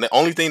 Like the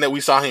only thing that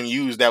we saw him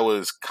use that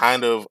was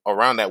kind of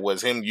around that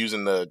was him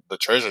using the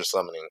treasure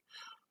summoning.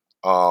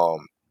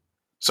 Um,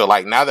 so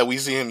like now that we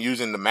see him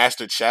using the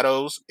mastered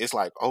shadows, it's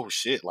like oh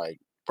shit, like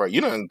bro,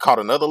 you done caught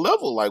another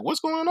level. Like what's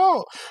going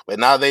on? But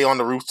now they on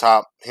the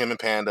rooftop, him and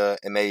Panda,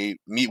 and they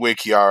meet with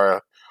Kiara.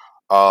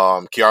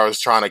 Kiara's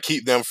trying to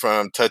keep them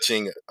from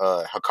touching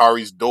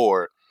Hikari's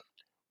door,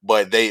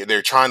 but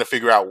they're trying to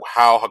figure out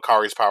how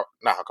Hikari's power,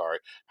 not Hikari,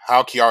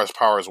 how Kiara's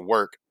powers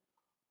work.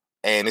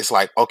 And it's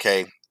like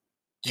okay,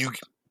 you,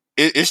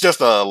 it's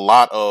just a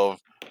lot of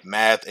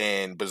math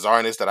and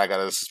bizarreness that I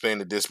gotta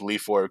suspend the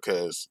disbelief for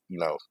because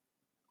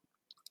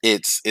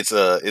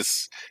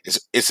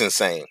it's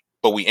insane.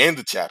 But we end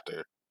the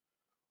chapter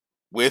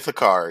with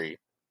Hikari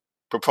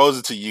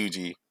proposing to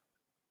Yuji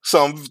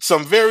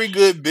some very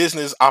good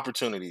business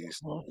opportunities.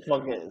 Oh,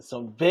 fuck it,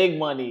 some big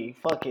money.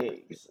 Fuck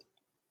it.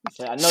 He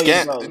said, "I know you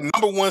Scam broke."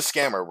 number one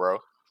scammer, bro.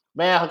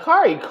 Man,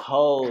 Hikari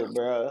cold,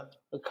 bro.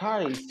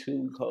 Hikari's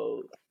too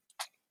cold.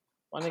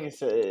 My nigga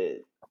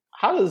said,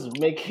 "How does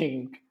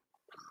making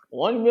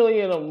 1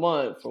 million a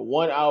month for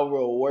 1 hour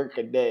of work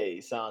a day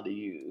sound to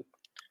you?"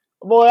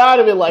 Boy, I'd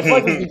have been like,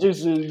 "Fuck this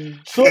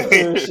Jujutsu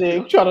sorcerer shit.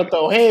 Who trying to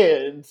throw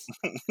hands?"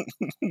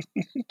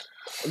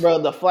 Bro,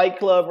 the Fight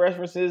Club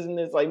references and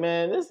it's like,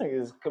 man, this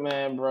nigga's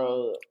command,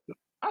 bro.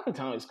 I can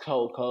tell he's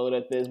cold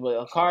at this,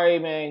 but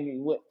Akari,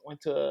 man,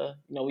 went to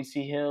we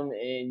see him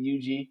and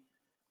Yuji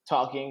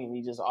talking, and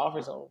he just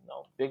offers him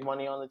big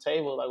money on the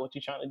table, like what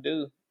you trying to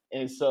do,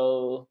 and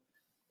so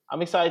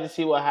I'm excited to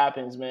see what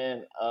happens,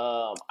 man.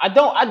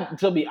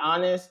 To be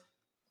honest,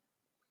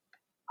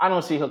 I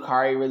don't see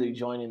Hikari really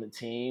joining the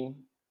team.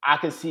 I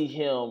could see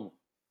him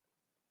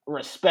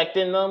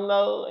respecting them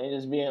though, and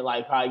just being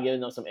like probably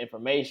giving them some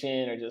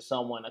information or just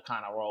someone to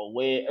kind of roll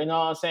with. You know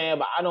what I'm saying?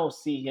 But I don't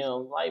see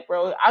him like,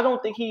 bro. I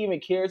don't think he even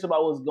cares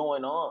about what's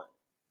going on.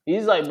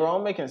 He's like, bro,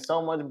 I'm making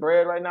so much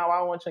bread right now.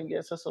 I want you to get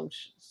into some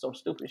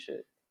stupid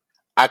shit.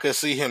 I could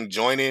see him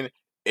joining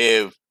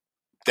if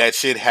that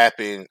shit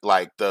happened,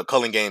 like the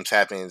culling games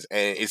happens,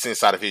 and it's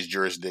inside of his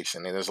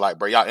jurisdiction, and it's like,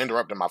 bro, y'all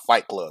interrupting my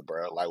fight club,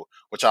 bro. Like,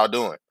 what y'all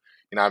doing?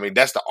 You know what I mean?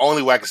 That's the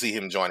only way I can see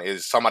him joining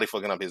is somebody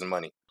fucking up his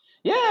money.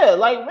 Yeah,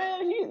 like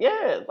man,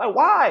 like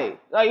why?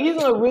 Like he's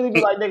gonna really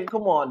be like, nigga,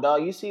 come on,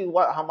 dog. You see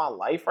how my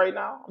life right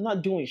now? I'm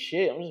not doing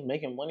shit. I'm just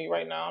making money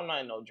right now. I'm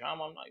not in no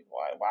drama. I'm like,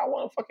 why I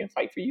want to fucking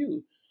fight for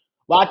you?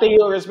 But I think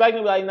he'll respect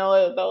me. Be like,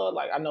 no, though,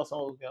 like I know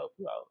someone who can help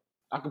you out.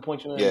 I can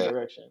point you in a Yeah,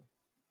 direction.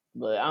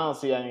 But I don't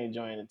see any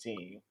joining the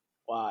team.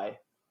 Why?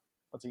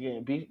 Once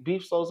again,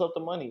 beef slows up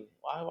the money.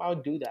 Why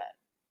would do that?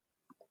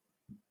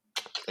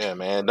 yeah,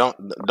 man.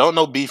 Don't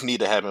no beef need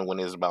to happen when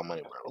it's about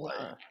money, bro.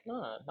 Like,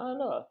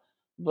 No.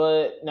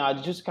 But no,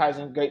 Jujutsu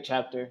Kaisen, great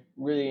chapter.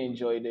 Really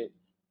enjoyed it.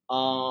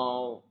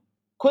 Um,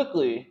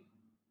 quickly,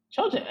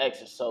 Children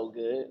X is so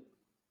good.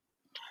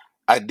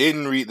 I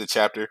didn't read the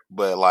chapter,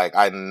 but like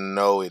I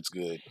know it's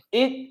good.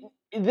 It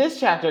this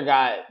chapter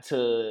got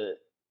to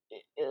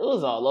it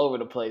was all over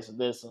the place with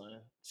this one.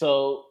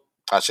 So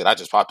I shit, I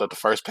just popped up the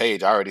first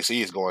page. I already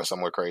see it's going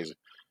somewhere crazy.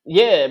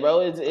 yeah,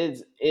 bro,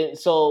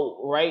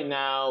 so right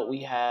now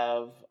we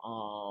have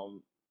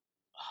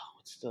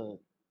what's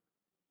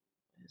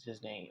what's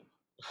his name?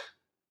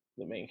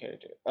 The main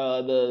character.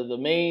 The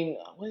main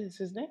what is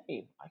his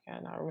name? I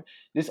cannot remember.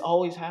 This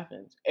always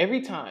happens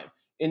every time.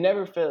 It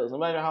never fails. No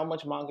matter how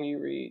much manga you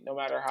read, no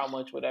matter how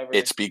much whatever.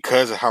 It's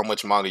because of how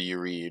much manga you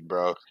read,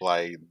 bro.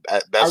 Like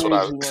I that's what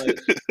read I. too much.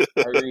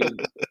 I read.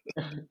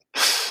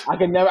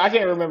 I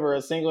can't remember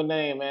a single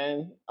name,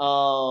 man.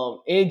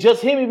 It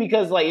just hit me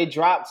because like it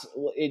dropped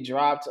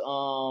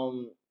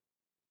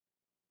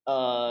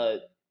uh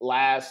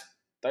last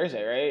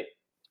Thursday, right?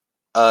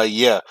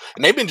 Yeah,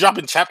 and they've been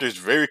dropping chapters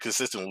very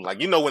consistently. Like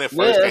when it Yeah,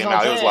 first that's came what I'm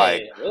out, it was like,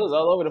 saying. It was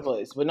all over the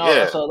place. But no,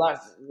 yeah, so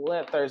last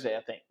Thursday,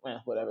 I think.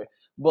 Whatever.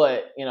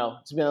 But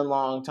it's been a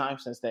long time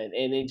since then,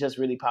 and it just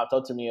really popped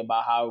up to me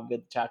about how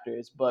good the chapter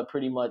is. But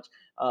pretty much,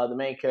 the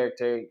main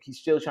character, he's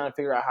still trying to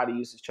figure out how to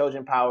use his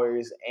Trojan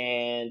powers,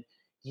 and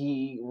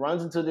he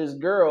runs into this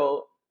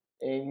girl,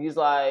 and he's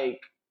like,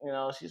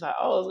 she's like,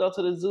 "Oh, let's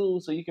go to the zoo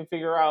so you can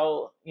figure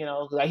out,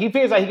 like he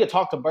figures out he could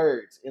talk to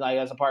birds, like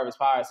as a part of his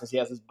power since he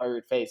has this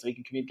bird face, so he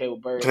can communicate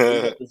with birds. So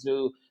he's at the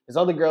zoo. There's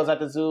other girls at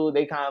the zoo.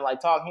 They kind of like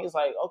talk. He's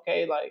like,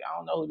 okay, like I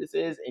don't know who this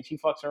is, and she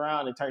fucks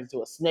around and turns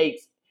into a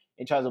snake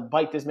and tries to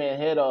bite this man's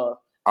head off.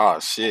 oh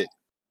shit.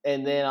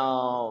 And then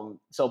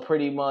so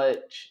pretty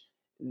much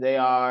they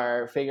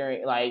are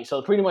figuring like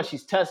so pretty much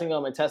she's testing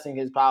him and testing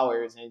his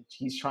powers, and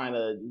he's trying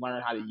to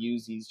learn how to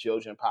use these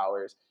children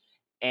powers.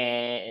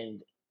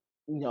 And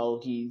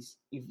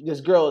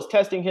this girl is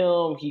testing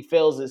him. He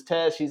fails his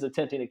test. She's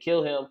attempting to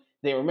kill him.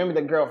 They remember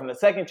the girl from the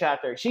second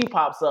chapter. She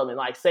pops up and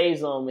like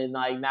saves him, and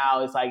like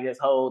now it's like this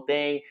whole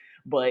thing.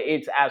 But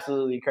it's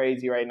absolutely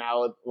crazy right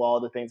now with all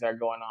the things that are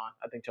going on.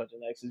 I think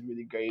Children X is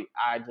really great.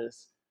 I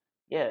just,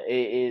 yeah,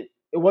 it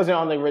wasn't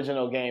on the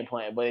original game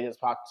plan, but it just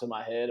popped to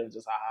my head of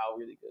just how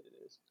really good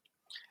it is.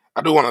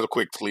 I do want to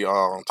quickly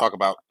talk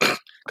about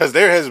because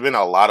there has been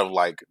a lot of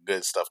like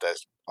good stuff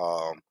that's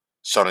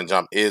Shonen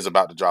Jump is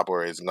about to drop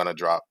or is gonna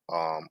drop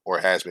or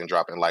has been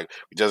dropping. Like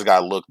we just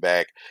got Look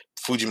Back.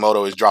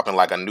 Fujimoto is dropping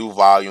like a new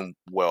volume.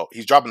 Well,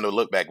 he's dropping the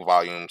Look Back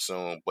volume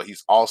soon, but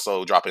he's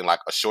also dropping like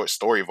a short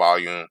story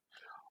volume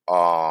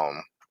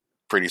um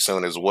pretty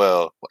soon as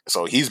well.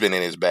 So he's been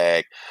in his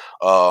bag.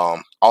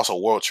 Also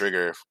World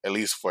Trigger, at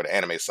least for the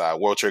anime side,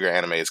 World Trigger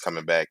anime is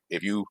coming back.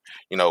 If you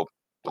know,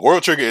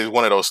 World Trigger is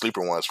one of those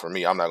sleeper ones for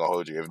me. I'm not gonna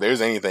hold you. If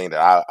there's anything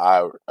that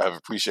I have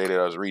appreciated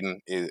as reading,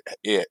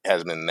 it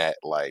has been that.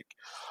 Like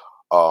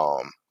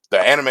the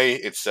anime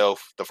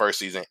itself, the first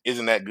season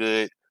isn't that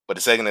good, but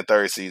the second and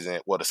third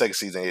season, well, the second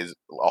season is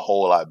a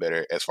whole lot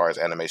better as far as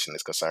animation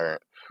is concerned.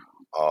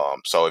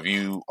 So if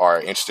you are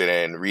interested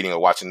in reading or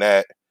watching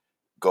that,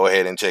 go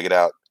ahead and check it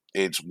out.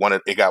 It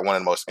got one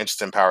of the most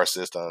interesting power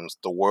systems.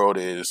 The world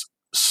is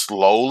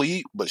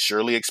slowly but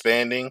surely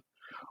expanding.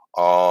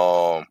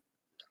 Um,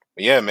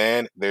 yeah,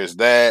 man. There's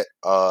that.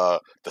 The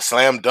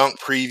Slam Dunk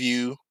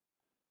preview.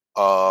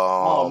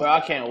 Oh, bro,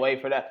 Um, I can't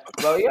wait for that,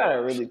 bro. You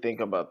gotta really think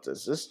about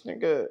this. This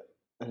nigga,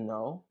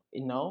 no,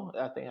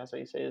 I think that's how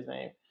you say his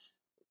name.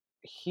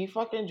 He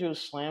fucking drew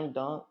Slam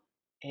Dunk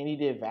and he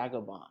did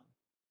Vagabond.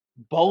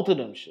 Both of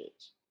them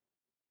shits.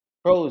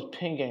 Bro, his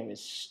pin game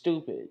is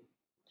stupid.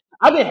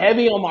 I've been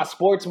heavy on my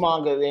sports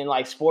manga and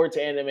like sports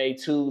anime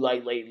too,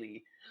 like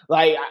lately.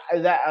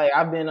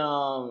 I've been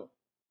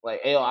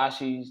like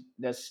Aoashi.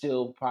 That's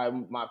still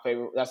probably my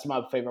favorite. That's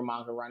my favorite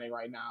manga running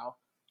right now.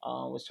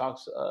 Which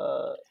talks.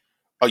 oh,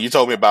 you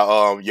told me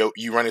about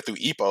you running through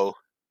Ippo.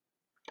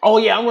 Oh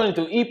yeah, I'm running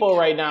through Epo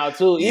right now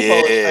too.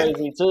 Epo is Yeah,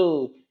 crazy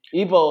too.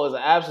 Epo is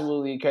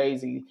absolutely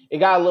crazy. It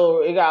got a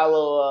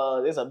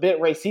little there's a bit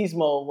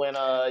racismo when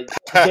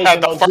Jason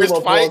the first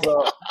Ozuma fight.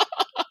 pulls up.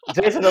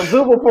 Jason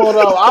Ozuma pulled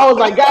up. I was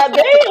like, God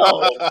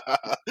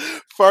damn.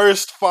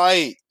 First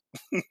fight.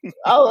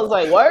 I was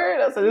like,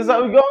 word? I said, this is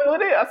how we going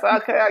with it? I said,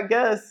 okay, I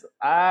guess.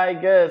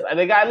 And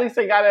at least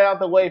they got it out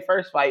the way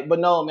first fight. But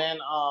no, man,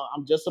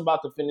 I'm just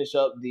about to finish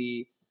up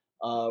the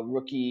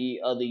rookie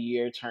of the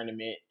year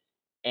tournament.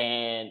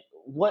 And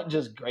what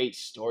just great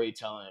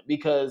storytelling.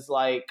 Because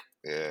like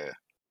Yeah.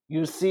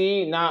 you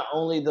see not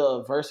only the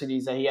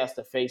adversities that he has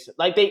to face,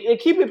 like they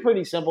keep it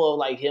pretty simple,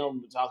 like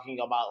him talking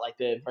about like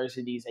the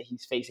adversities that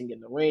he's facing in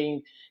the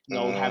ring,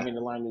 Mm, having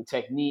to learn new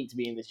techniques,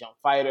 being this young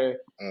fighter.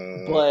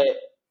 mm, But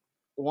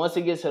once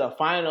it gets to the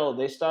final,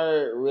 they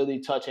start really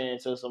touching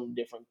into some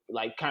different,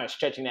 like kind of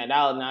stretching that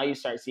out. Now you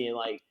start seeing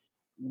like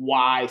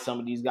why some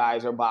of these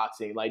guys are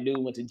boxing. Like dude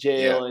went to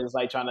yeah. jail and is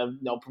like trying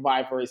to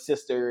provide for his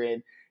sister,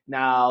 and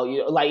now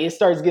like it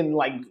starts getting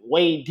like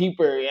way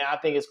deeper. And I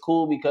think it's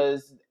cool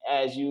because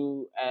as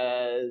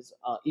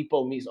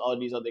Ippo meets all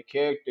these other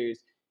characters,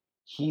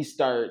 he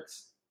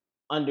starts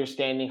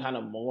understanding kind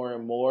of more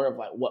and more of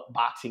like what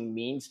boxing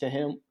means to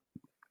him,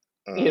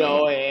 Mm,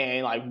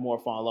 and like more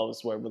fall in love with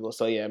sport. But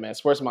so yeah, man,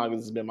 sports manga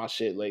has been my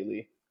shit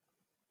lately,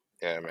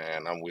 yeah,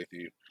 man. I'm with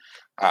you.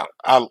 I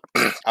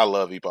I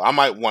love Ipo.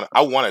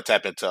 I want to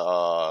tap into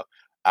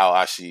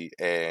Aoashi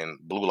and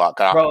Blue Lock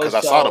bro. because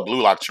I saw the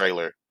Blue Lock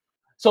trailer.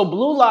 So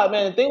Blue Lock,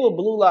 man. The thing with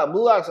Blue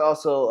Lock's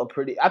also a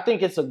pretty. I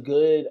think it's a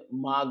good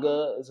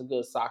manga. It's a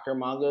good soccer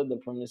manga. The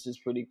premise is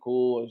pretty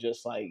cool. It's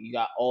just like you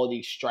got all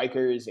these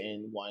strikers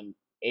in one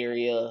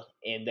area,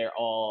 and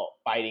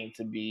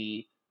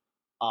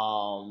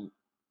um,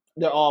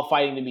 they're all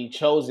fighting to be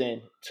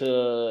chosen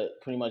to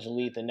pretty much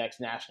lead the next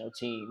national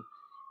team,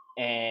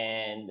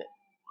 and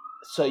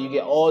so you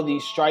get all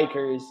these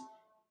strikers,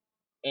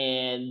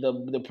 and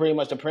the pretty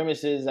much the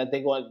premise is that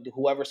they want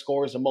whoever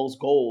scores the most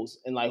goals,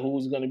 and like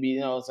who's going to be,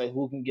 it's like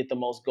who can get the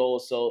most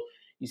goals. So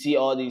you see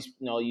all these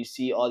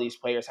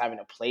players having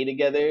to play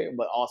together,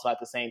 but also at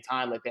the same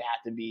time like they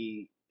have to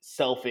be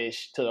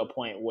selfish to the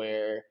point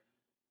where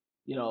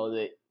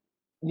that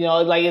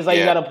like it's like you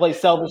Yeah, got to play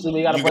selfishly.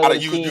 You got to play with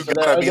a team, you so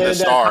gotta be the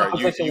they're in star.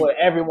 competition You with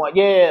everyone.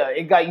 Yeah,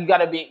 you got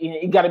to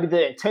be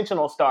the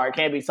intentional star. It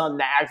can't be something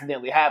that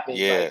accidentally happens.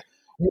 Like yeah.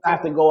 you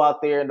have to go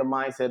out there in the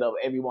mindset of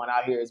everyone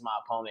out here is my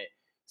opponent.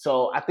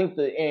 So I think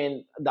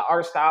the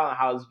art style and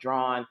how it's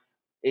drawn,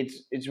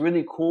 it's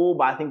really cool.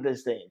 But I think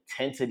there's the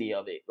intensity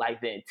of it.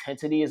 Like the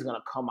intensity is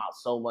gonna come out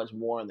so much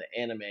more in the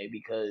anime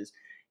because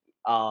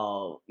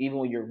even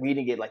when you're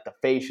reading it, like the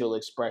facial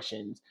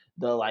expressions,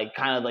 the like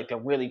kind of like the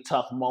really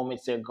tough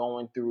moments they're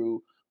going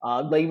through,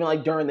 like even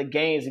like during the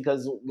games,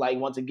 because like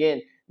once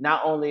again,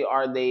 not only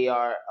are they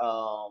are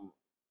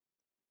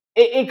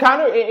it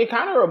kind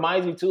of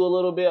reminds me too a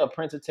little bit of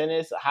Prince of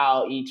Tennis,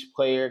 how each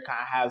player kind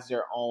of has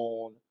their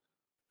own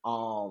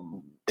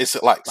um It's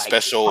like like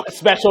special.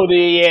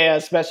 specialty, yeah, Speaking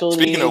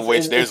specialty. of which,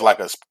 It's there's like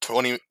a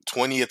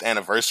 20th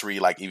anniversary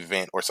like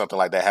event or something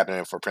like that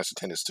happening for Prince of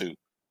Tennis too.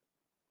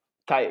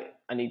 tight.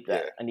 I need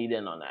that. Yeah. I need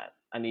in on that.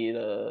 I'm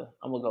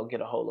gonna go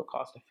get a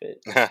Holocaust to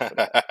fit for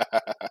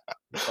that.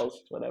 The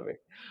host, whatever.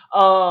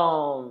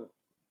 Um,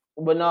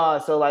 but no,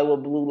 so like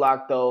with Blue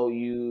Lock though,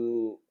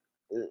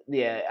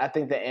 yeah, I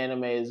think the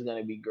anime is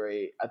gonna be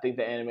great. I think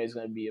the anime is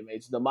gonna be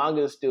amazing. The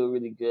manga is still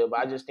really good, but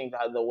I just think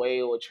that the way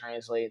it will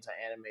translate into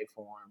anime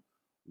form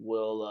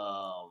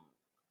will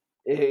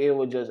it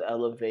will just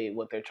elevate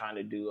what they're trying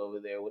to do over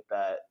there with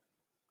that.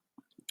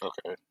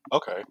 Okay.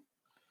 Okay.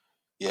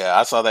 Yeah,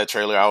 I saw that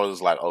trailer. I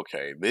was like,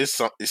 okay, it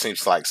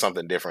seems like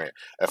something different.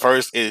 At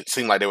first, it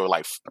seemed like they were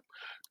like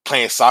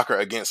playing soccer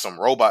against some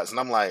robots, and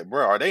I'm like,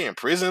 bro, are they in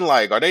prison?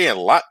 Like, are they in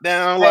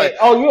lockdown? Like, Hey,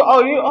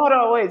 hold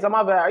on, wait, so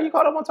my bad. Are you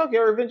caught up on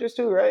Tokyo Revengers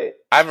too, right?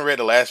 I haven't read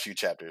the last few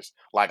chapters.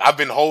 Like, I've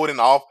been holding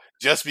off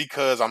just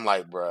because I'm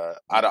like, bro,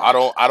 I don't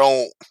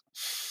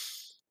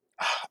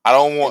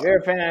If want. you're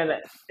a fan,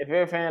 if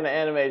you're a fan of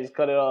anime, just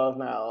cut it off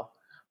now.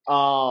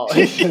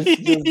 Just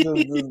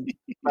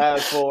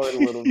fast forward a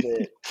little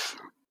bit,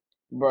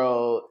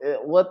 bro.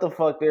 What the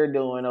fuck they're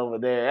doing over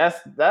there?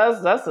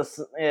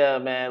 Yeah,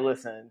 man.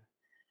 Listen,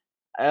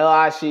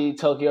 LIC,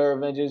 Tokyo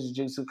Revengers,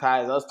 Jujutsu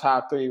Kaisen, those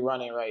top three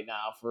running right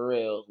now for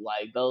real.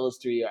 Like those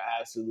three are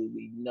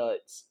absolutely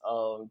nuts.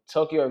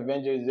 Tokyo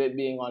Revengers, it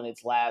being on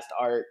its last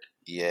arc,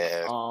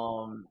 Yeah.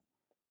 um,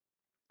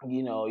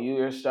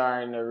 you're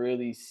starting to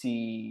really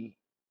see.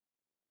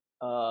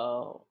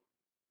 Uh,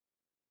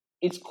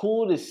 it's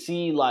cool to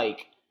see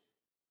like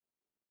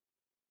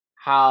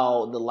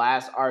how the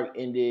last arc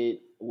ended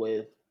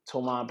with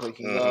Toman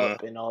breaking Hmm.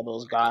 up and all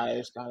those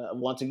guys. Kind of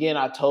once again,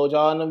 I told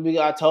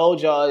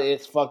y'all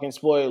it's fucking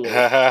spoilers.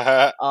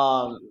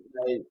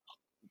 Like,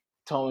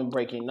 Toman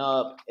breaking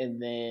up,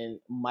 and then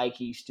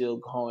Mikey still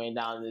going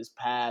down this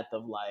path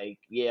of like,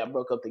 yeah, I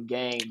broke up the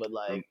gang, but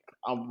like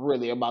I'm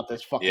really about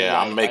this fucking Yeah,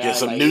 I'm life. making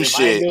some Like new if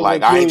I ain't shit. been Like,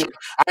 with you,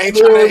 I ain't it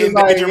trying was to just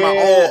like, endanger my yeah,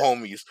 own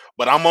homies,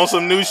 but I'm on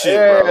some new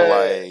shit, bro. yeah.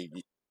 Like,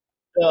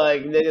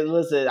 Like niggas,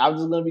 listen, I'm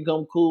just gonna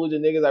become cool with the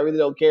niggas I really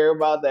don't care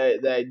about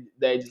that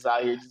just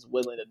out here just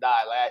willing to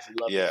die. Like I actually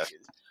love them yeah,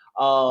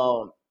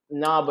 niggas.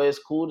 Nah, but it's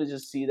cool to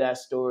just see that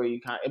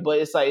story kind of, but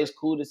it's like it's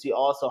cool to see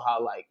also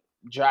how like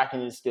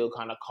Draken is still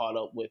kind of caught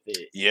up with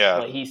it, Yeah,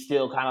 but he's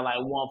still kind of like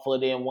 1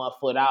 foot in, 1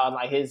 foot out.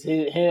 Like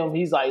him,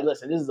 he's like,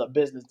 listen, this is a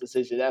business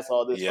decision. That's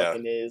all this yeah,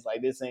 fucking is.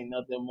 Like this ain't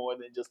nothing more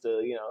than just a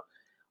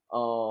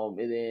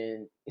and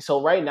then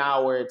so right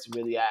now where it's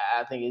really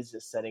I think it's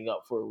just setting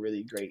up for a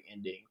really great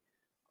ending.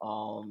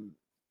 Um,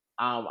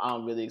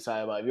 I'm really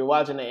excited about it. If you're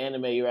watching the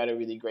anime, you're at a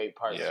really great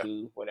part yeah,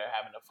 two where they're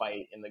having a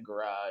fight in the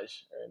garage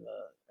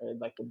or in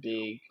like the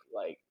big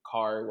like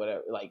car,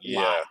 whatever, like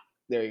lot. yeah.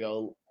 There you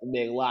go,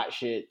 big lot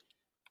shit.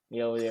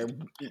 They're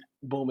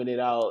booming it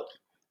out.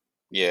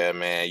 Yeah,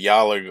 man,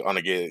 y'all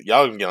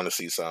are gonna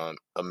see some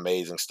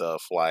amazing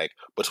stuff. Like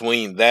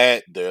between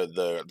that,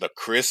 the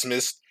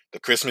Christmas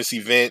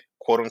event,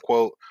 quote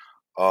unquote.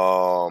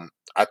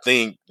 I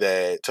think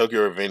that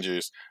Tokyo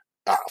Revengers.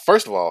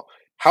 First of all,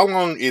 how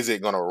long is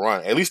it gonna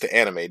run? At least the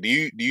anime. Do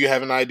you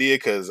have an idea?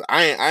 Because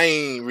I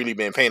ain't really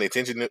been paying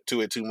attention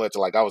to it too much.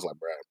 Like I was like,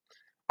 bro,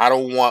 I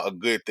don't want a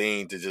good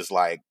thing to just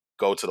like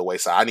go to the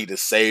wayside. I need to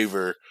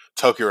savor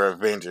Tokyo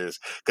Revengers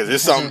because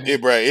it's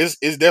something, bro. It's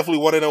definitely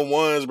one of them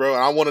ones, bro.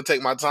 And I want to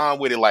take my time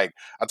with it. Like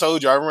I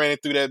told you, I ran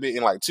it through that bit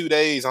in like 2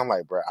 days. I'm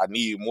like, bro, I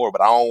need more,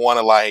 but I don't want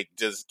to like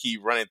just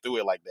keep running through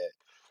it like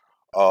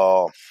that.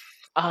 Uh,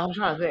 I'm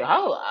trying to think.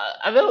 How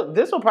I know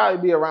this will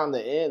probably be around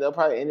the end. They'll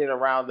probably end it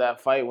around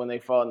that fight when they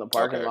fall in the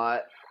parking okay.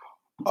 lot,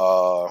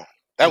 Uh,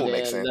 that and would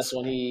make then sense.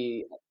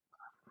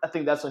 I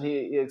think that's when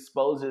he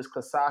exposes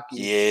Kasaki as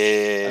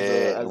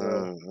Yeah.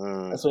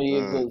 a that's when he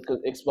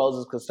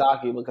exposes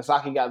Kasaki, but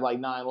Kasaki got like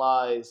 9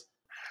 lives.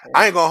 I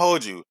And ain't gonna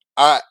hold you.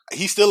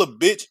 He's still a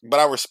bitch, but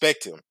I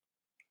respect him.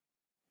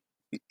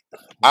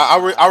 I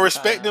he kind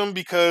respect of. him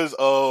because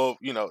of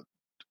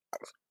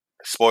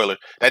spoiler,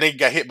 that nigga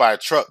got hit by a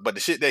truck, but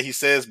the shit that he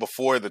says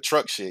before the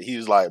truck shit, he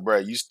was like, bro,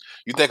 you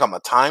think I'm a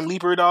time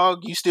leaper, dog?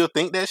 You still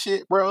think that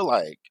shit, bro?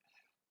 Like,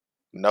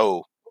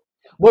 no.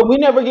 But we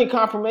never get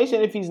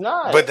confirmation if he's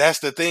not. But that's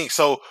the thing.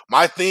 So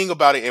my thing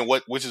about it, and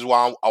which is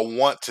why I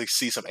want to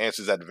see some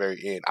answers at the very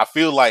end. I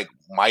feel like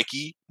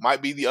Mikey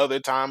might be the other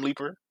time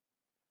leaper.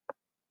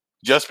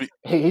 Just be,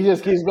 He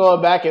just keeps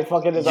going back and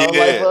fucking his own life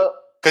yeah, up.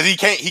 because he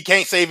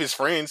can't save his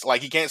friends.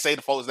 Like he can't save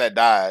the folks that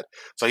died.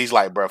 So he's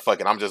like, bro,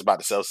 fuck it, I'm just about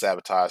to self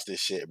sabotage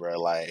this shit,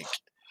 bro. Like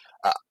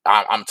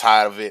I'm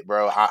tired of it,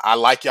 bro. I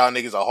like y'all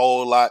niggas a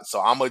whole lot, so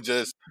I'ma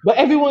just But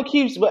everyone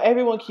keeps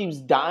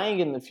dying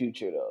in the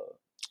future though.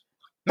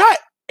 not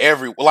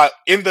like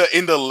in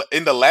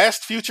the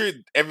last future,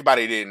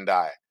 everybody didn't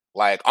die.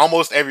 Like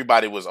almost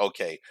everybody was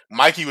okay.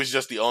 Mikey was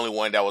just the only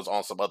one that was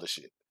on some other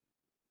shit.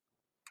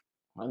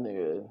 My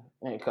nigga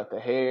ain't cut the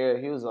hair.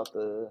 He was off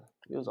the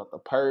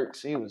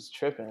perks. He was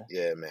tripping.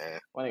 Yeah, man.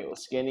 My nigga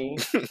was skinny.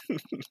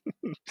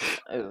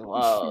 It was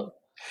wild.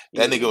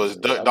 That nigga was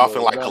ducked That off boy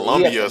in was like done. He had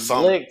Colombia the or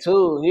something. blick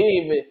too. He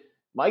ain't even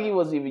Mikey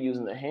wasn't even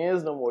using the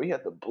hands no more. He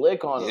had the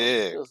blick on him.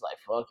 Yeah, He was like,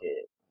 fuck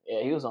it.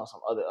 Yeah, he was on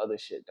some other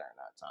shit during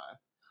that time.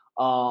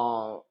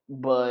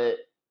 But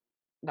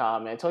nah,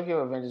 man,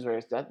 Tokyo Revengers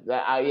race.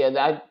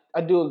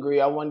 I do agree.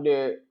 I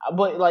wonder,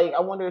 but like, I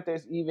wonder if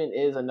there's even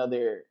is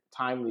another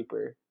time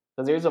leaper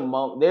because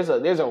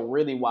there's a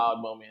really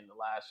wild moment in the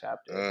last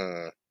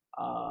chapter,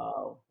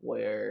 mm.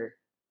 where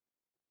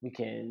we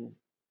can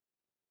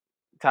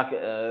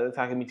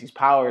Takemichi's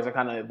powers are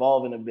kind of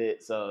evolving a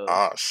bit. So,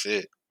 Oh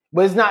shit.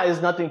 but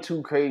it's nothing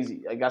too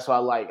crazy. Like that's what I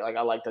like. Like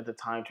I like that the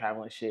time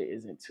traveling shit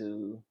isn't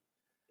too.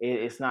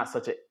 It's not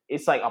such a.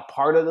 It's like a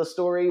part of the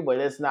story, but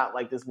it's not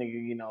like this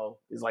nigga,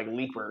 is like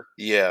Leaper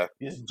Yeah,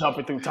 just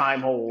jumping through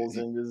time holes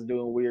and just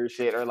doing weird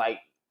shit, or like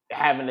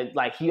having it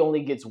like he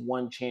only gets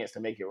one chance to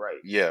make it right.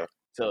 yeah.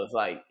 So it's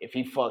like if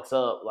he fucks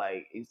up,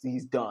 like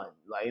he's done.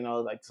 Like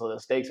like so the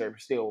stakes are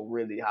still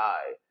really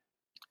high.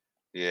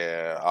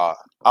 Yeah. All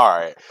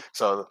right.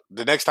 So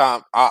the next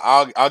time,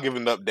 I'll give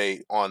an update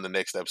on the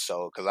next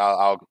episode because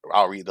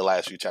I'll read the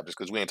last few chapters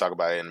because we ain't talk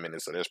about it in a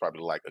minute. So there's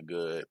probably like a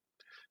good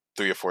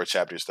 3 or 4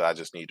 chapters that I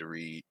just need to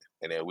read,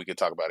 and then we can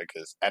talk about it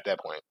because at that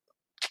point,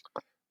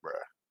 bruh,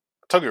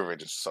 Tokyo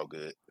Revengers is so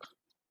good.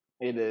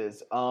 It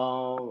is.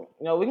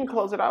 We can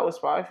close it out with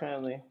Spy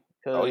Family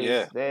Oh yeah.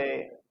 because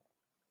they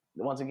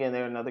once again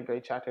they're another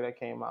great chapter that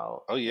came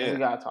out, Oh and we yeah.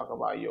 gotta talk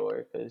about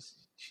Yor because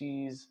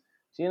she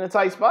in a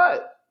tight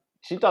spot.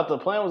 She thought the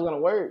plan was gonna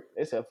work.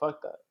 They said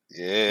fuck that.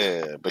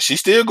 Yeah. But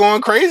she's still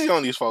going crazy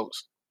on these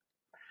folks.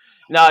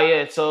 No,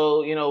 yeah.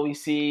 So we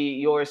see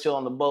Yor still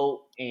on the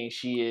boat, and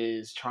she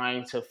is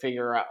trying to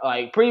figure out,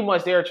 like, pretty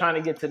much they're trying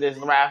to get to this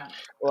raft,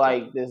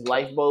 like this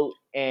lifeboat,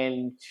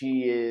 and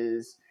she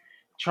is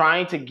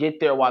trying to get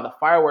there while the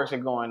fireworks are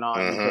going on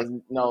Mm-hmm.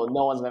 because no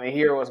one's gonna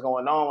hear what's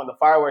going on when the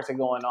fireworks are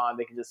going on.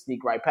 They can just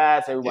sneak right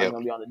past. Everybody's Yep.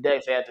 gonna be on the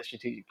deck. So they have the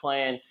strategic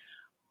plan.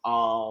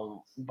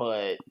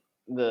 But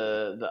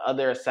the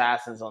other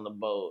assassins on the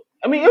boat.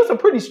 I mean, it was a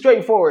pretty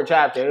straightforward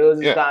chapter. It was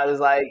just Yeah. kind of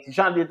just like she's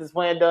trying to get this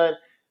plan done.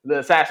 The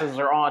assassins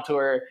are onto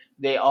her.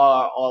 They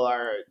all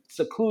are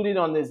secluded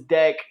on this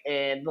deck,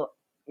 and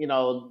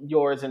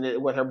yours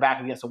with her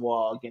back against a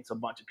wall against a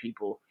bunch of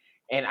people.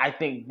 And I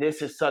think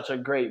this is such a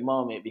great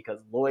moment because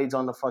Lloyd's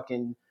on the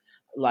fucking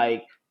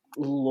like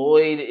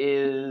Lloyd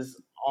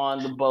is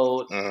on the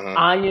boat. Mm-hmm.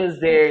 Anya's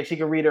there, she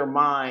can read her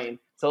mind.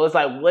 So it's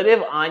like, what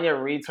if Anya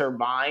reads her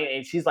mind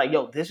and she's like,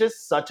 yo, this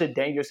is such a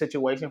dangerous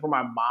situation for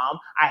my mom.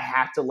 I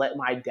have to let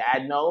my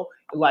dad know.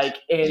 Like,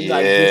 and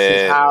like this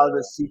is Yeah. how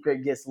the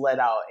secret gets let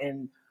out.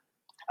 And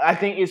I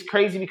think it's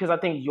crazy because I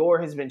think Yor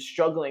has been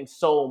struggling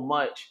so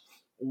much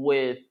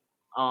with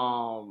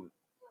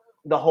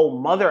the whole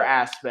mother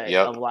aspect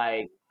Yep. of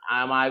like,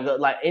 am I good?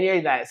 Like any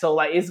of that. So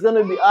like, it's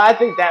gonna be. I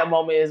think that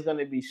moment is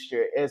gonna be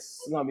strict. It's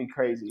gonna be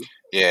crazy.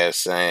 Yeah,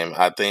 same.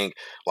 I think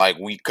like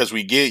because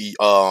we get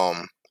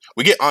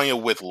Anya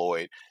with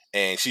Lloyd,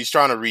 and she's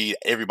trying to read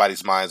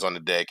everybody's minds on the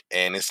deck,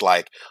 and it's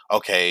like,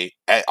 okay,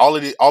 all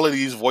of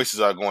these voices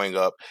are going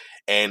up,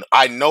 and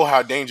I know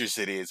how dangerous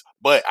it is,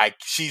 but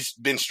she's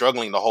been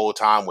struggling the whole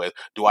time with,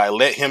 do I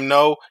let him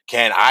know?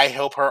 Can I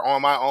help her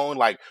on my own?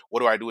 Like, what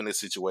do I do in this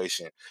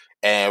situation?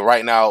 And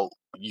right now,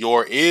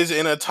 Yor is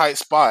in a tight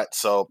spot,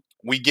 so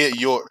we get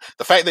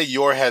the fact that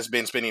Yor has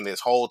been spending this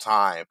whole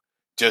time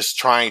just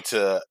trying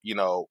to,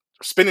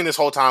 spending this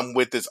whole time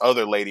with this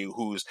other lady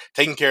who's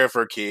taking care of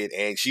her kid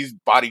and she's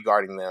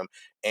bodyguarding them.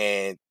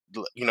 And,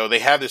 they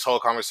have this whole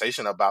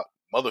conversation about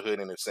motherhood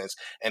in a sense.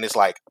 And it's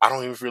like, I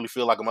don't even really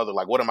feel like a mother.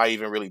 Like, what am I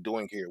even really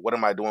doing here? What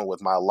am I doing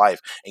with my life?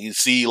 And you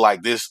see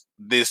like this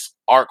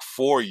arc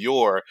for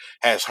Yor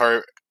is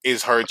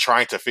her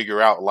trying to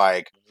figure out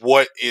like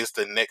what is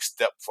the next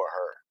step for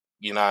her.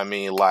 You know what I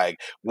mean? Like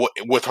what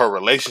with her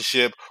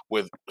relationship,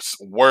 with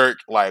work,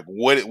 like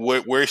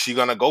where is she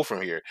gonna go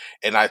from here?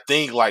 And I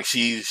think like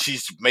she's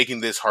making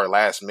this her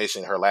last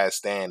mission, her last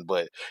stand,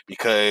 but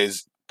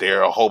because there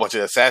are a whole bunch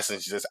of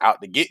assassins just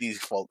out to get these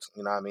folks,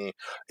 you know what I mean?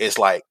 It's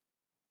like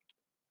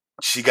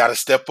she got to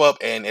step up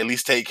and at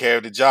least take care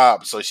of the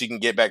job so she can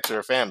get back to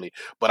her family.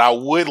 But I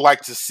would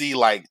like to see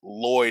like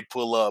Lloyd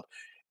pull up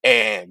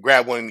and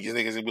grab one of these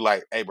niggas and be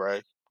like, "Hey, bro,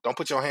 don't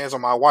put your hands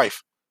on my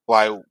wife.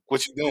 Like,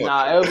 what you doing?"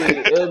 Nah,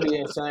 it'll be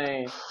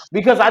insane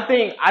because I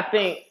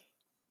think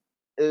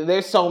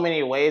there's so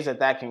many ways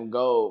that can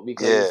go Yeah.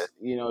 because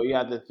you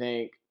have to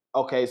think.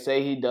 Okay,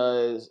 say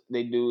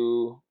they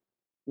do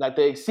like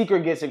the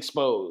secret gets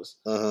exposed.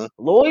 Mm-hmm.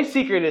 Lloyd's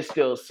secret is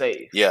still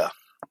safe. Yeah.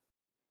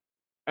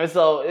 And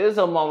so it's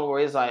a moment where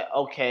it's like,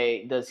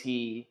 okay, does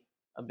he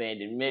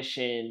abandon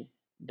mission?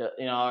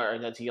 Or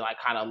does he like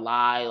kind of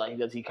lie? Like,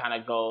 does he kind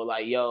of go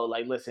like, yo,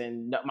 like,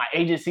 listen, my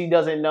agency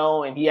doesn't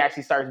know, and he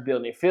actually starts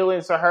building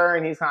feelings for her,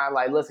 and he's kind of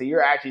like, listen,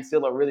 you're actually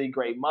still a really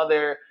great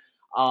mother.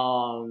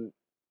 Um,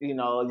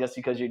 just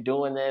because you're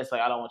doing this,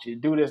 like, I don't want you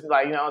to do this.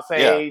 Like, what I'm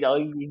Yeah. saying?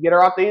 You get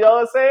her out there, you know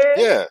what I'm saying?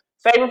 Yeah.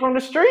 Save her from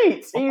the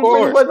streets. Of He's pretty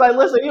course. much like,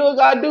 listen, you don't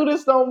gotta do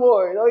this no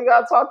more. You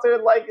gotta talk to her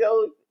like,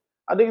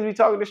 I think be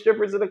talking to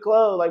strippers in the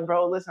club, like,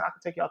 bro, listen, I can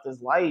take you out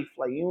this life.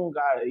 Like, you don't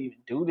gotta even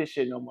do this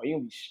shit no more. You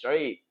gonna be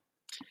straight.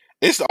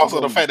 It's You also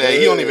the gonna be fact that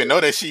he don't even good. know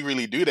that she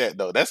really do that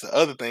though. That's the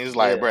other thing. It's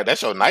like, Yeah, bro,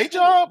 that's your night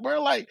job,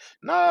 bro. Like,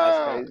 that's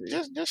nah,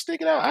 crazy. just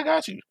stick it out. I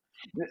got you.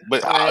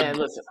 But Man,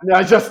 listen,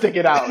 no, just stick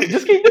it out.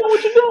 Just keep doing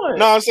what you're no,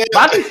 doing. I'm saying,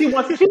 But I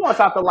think she wants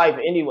out the life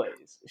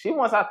anyways. She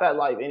wants out that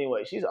life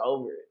anyway. She's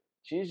over it.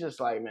 She's just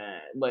like,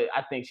 man. But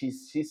I think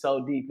she's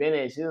so deep in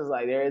it. She's just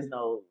like, there is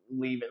no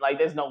leaving. Like,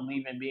 there's no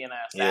leaving being an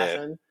yeah,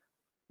 assassin.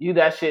 You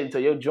that shit until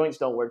your joints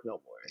don't work no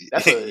more.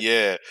 That's a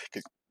yeah,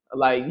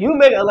 Like you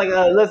make like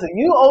listen,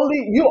 you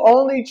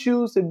only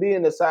choose to be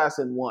an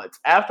assassin once.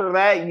 After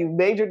that, you've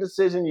made your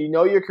decision. You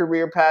know your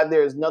career path.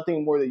 There is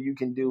nothing more that you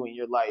can do in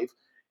your life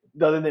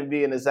other than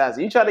be an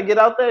assassin. You try to get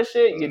out that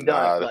shit, you're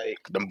done. nah, Like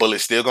them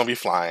bullets still gonna be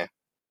flying.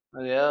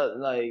 yeah,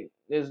 like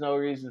there's no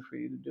reason for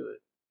you to do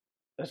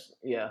it.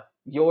 Yeah,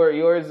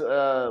 yours.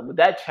 But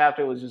that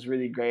chapter was just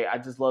really great. I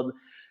just love.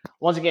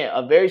 Once again,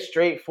 a very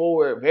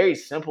straightforward, very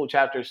simple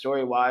chapter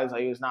story wise.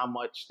 Like, there's not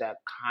much that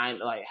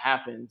kind of like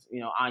happens.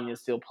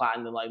 Anya's still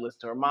plotting to like listen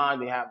to her mom.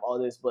 They have all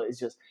this, but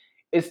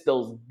it's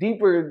those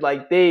deeper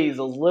like things,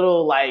 those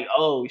little like,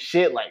 oh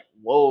shit, like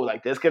whoa,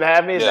 like this could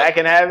happen, Yeah, that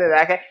can happen,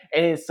 that can,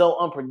 and it's so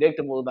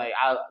unpredictable.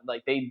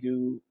 Like they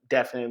do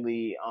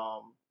definitely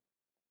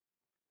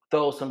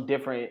throw some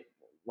different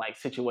like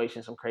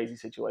situations, some crazy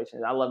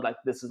situations. I love like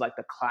this is like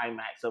the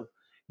climax of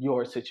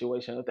your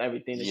situation with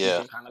everything that you've yeah,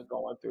 been kind of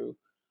going through.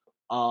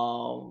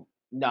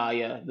 Nah,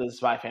 yeah, the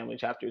Spy Family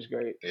chapter is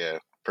great. yeah.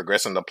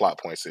 Progressing the plot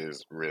points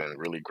is really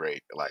really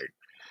great. Like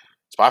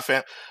Spy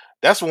Fam.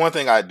 That's one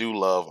thing I do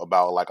love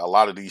about like a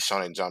lot of these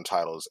Shonen Jump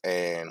titles,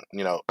 and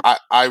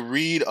I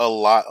read a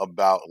lot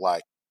about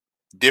like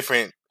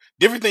different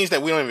different things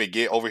that we don't even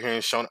get over here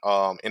in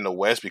in the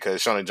West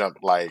because Shonen Jump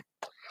like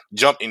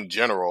Jump in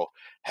general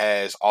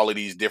has all of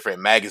these different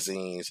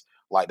magazines.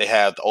 Like they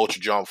have the Ultra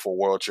Jump for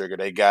World Trigger,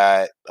 they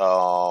got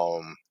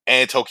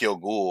and Tokyo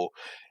Ghoul,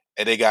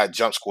 and they got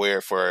Jump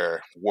Square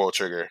for World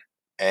Trigger.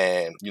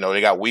 And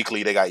they got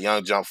Weekly, they got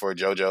Young Jump for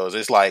JoJo's.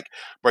 It's like,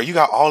 bro, you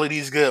got all of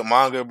these good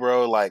manga,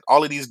 bro. Like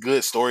all of these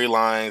good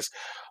storylines.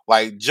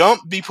 Like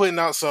Jump be putting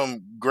out some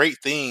great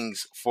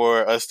things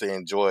for us to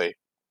enjoy,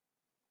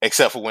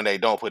 except for when they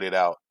don't put it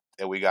out.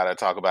 and we gotta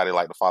talk about it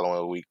like the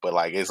following week. But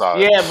like it's all.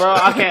 Yeah, bro,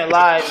 I can't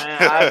lie,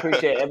 man. I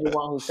appreciate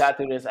everyone who sat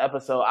through this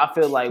episode. I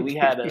feel like we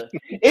had a.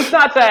 It's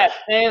not that,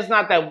 man. It's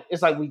not that.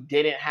 It's like we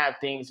didn't have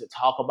things to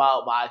talk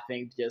about, but I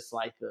think just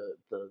like the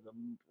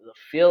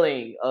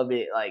feeling of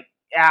it, like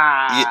Yeah,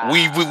 ah,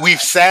 we've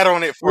sat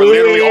on it for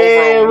literally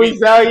over a week. We we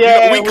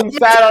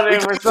sat on we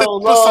it come for to so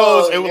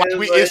episodes long. and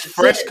like it's It's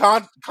fresh like,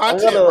 I'm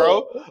content, gonna,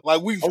 bro. Like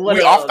I'm we off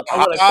gonna, the I'm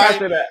gonna high.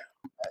 capture that.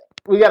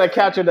 We gotta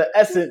capture the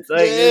essence.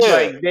 Like it's Yeah,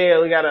 like,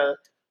 damn, we gotta.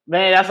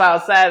 Man, that's how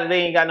sad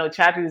they ain't got no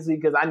chapter this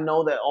week because I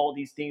know that all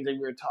these things that we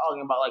were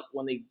talking about, like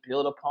when they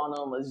build upon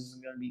them, it's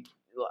just gonna be.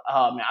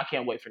 Oh man, I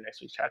can't wait for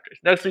next week's chapters.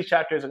 Next week's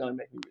chapters are gonna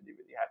make me really,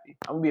 really happy.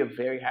 I'm gonna be a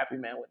very happy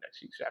man with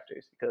next week's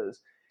chapters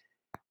because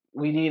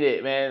we need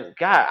it, man.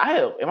 God,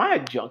 am I a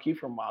junkie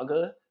for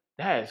manga?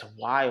 That is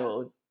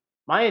wild.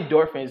 My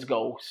endorphins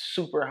go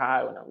super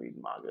high when I read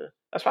manga.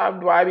 That's why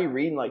I be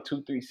reading like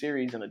 2, 3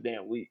 series in a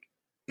damn week.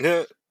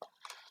 yeah.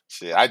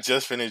 Shit, I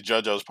just finished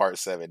JoJo's Part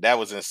 7. That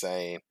was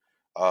insane.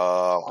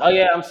 Oh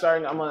yeah, I'm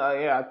starting. I'm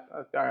gonna. Yeah,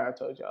 I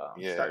told y'all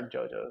I'm Yeah, starting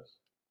JoJo's.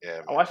 yeah,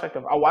 I man. watched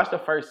I watched the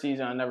first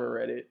season. I never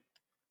read it.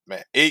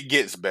 Man, it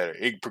gets better.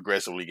 It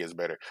progressively gets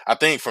better. I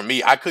think for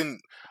me,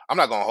 I'm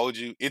not gonna hold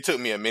you. It took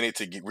me a minute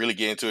to really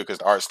get into it because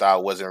the art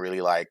style wasn't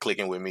really like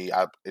clicking with me.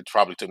 It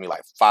probably took me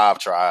like 5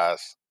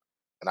 tries,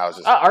 and I was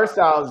just Art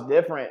style is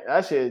different.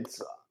 That shit's.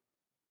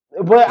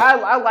 But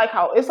I like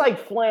how it's like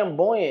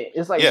flamboyant.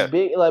 It's yeah, like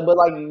big, like but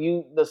like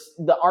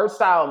the art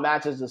style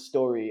matches the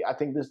story. I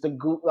think this the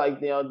goop like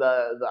the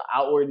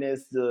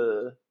outwardness,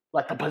 the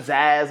like the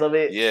pizzazz of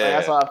it. Like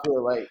that's yeah. how I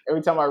feel. Like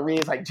every time I read,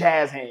 it's like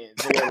jazz hands.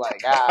 They're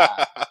like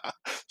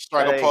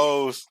Strike a like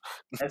pose.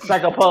 and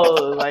strike a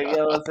pose, like you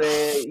know what I'm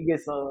saying. You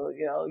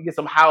get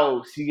some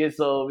house, you get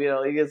some,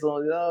 you get some,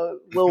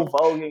 little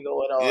voguing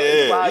going on.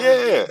 It's Yeah, like yeah.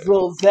 it's a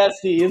little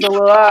zesty, it's a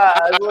little,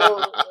 it's a little, you know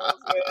what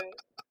I'm saying.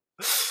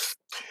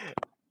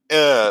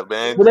 Yeah,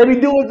 man. But they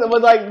be doing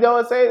something like you know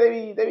what I'm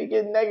saying. They be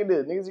getting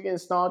negative. Niggas be getting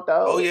stomped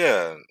Oh out.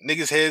 yeah,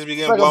 niggas' heads be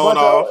It's getting like a blown bunch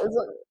of off. it's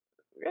like,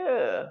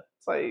 yeah,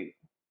 it's like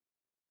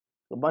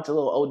a bunch of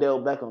little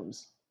Odell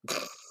Beckhams.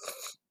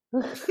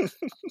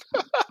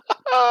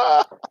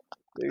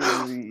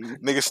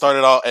 Niggas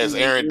started off as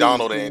Aaron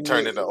Donald and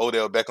turned into They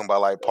Odell Beckham by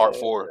like part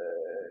 4.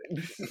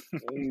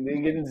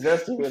 getting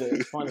zesty with it.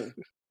 It's funny.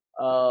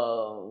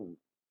 Um,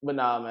 but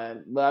nah,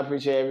 man. But I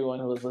appreciate everyone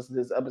who has listened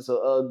to this episode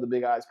of the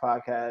Big Eyes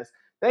Podcast.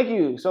 Thank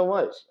you so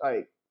much,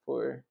 like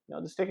for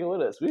just sticking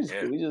with us.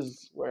 Yeah,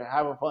 We're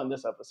having fun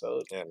this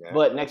episode. yeah, man.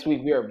 But next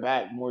week we are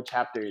back, more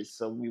chapters,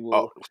 so Oh,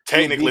 we'll be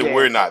technically there.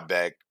 we're not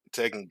back.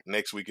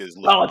 Next week is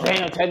Oh,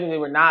 damn! Technically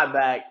we're not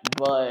back,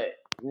 but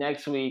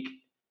next week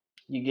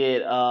you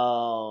get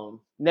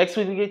next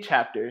week we get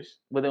chapters,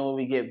 but then when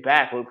we get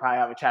back, we'll probably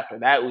have a chapter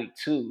that week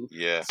too.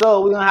 yeah,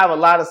 So we're gonna have a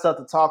lot of stuff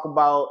to talk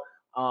about.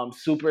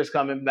 Super's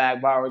coming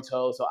back,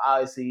 Baruto. So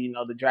obviously,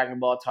 the Dragon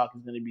Ball talk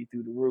is gonna be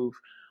through the roof.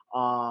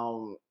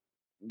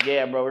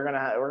 Yeah, bro, we're gonna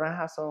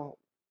have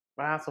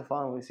some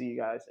fun when we see you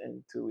guys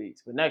in 2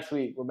 weeks. But next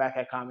week we're back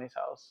at Kame's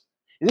house.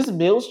 Is this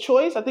Mill's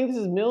choice? I think this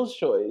is Mill's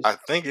choice. I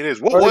think it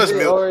is. What Or is was it?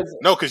 Milk? Or is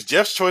No, because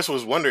Jeff's choice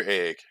was Wonder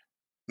Egg.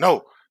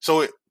 No,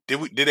 so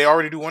did they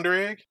already do Wonder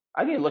Egg?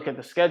 I need to look at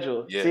the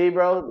schedule. Yeah, See,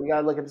 bro, we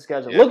gotta look at the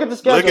schedule. yeah. Look at the Look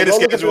schedule. at the Go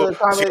look at schedule. the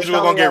comment. Schedule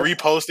gonna get Comment.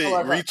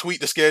 reposted. Retweet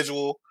the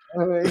schedule.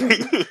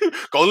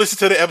 Go listen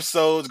to the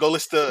episodes. Go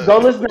listen Go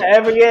to. listen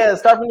to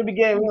start from the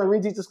beginning. We're gonna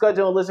reteach the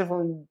schedule and listen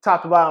from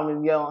top to bottom,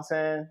 and you know what I'm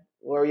saying?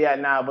 Where we at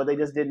now, but they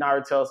just did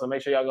Naruto, so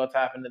make sure y'all go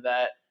tap into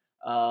that.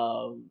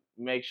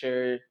 Make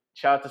sure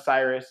shout out to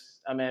Cyrus.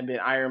 I mean, been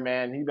Iron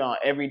Man. He's been on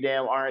every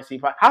damn RNC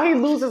podcast. How he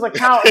lose his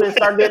account and then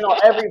start getting on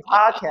every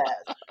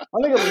podcast?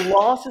 My nigga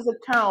lost his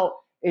account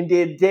and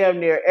did damn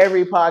near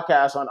every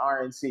podcast on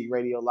RNC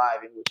Radio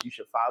Live, in which you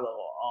should follow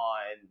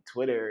on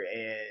Twitter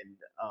and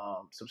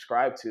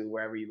subscribe to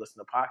wherever you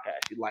listen to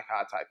podcasts. You like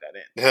how I type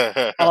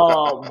that in.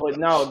 But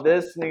no,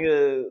 this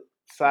nigga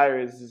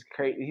Cyrus is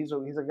crazy. He's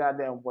a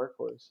goddamn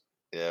workhorse.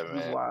 Yeah, He's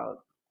man. wild.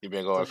 You've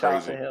been So going shout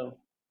out crazy. to him.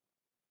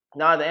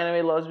 Nah, the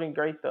anime love's been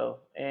great though,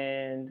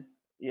 and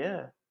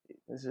yeah,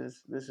 this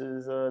is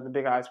the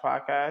Big Eyes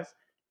podcast.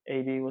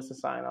 AD, what's the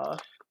sign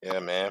off? Yeah,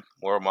 man.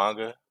 More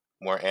manga,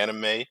 more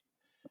anime,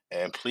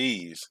 and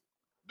please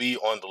be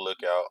on the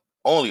lookout,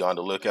 only on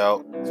the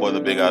lookout for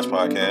the Big Eyes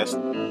podcast.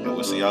 And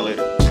we'll see y'all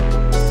later.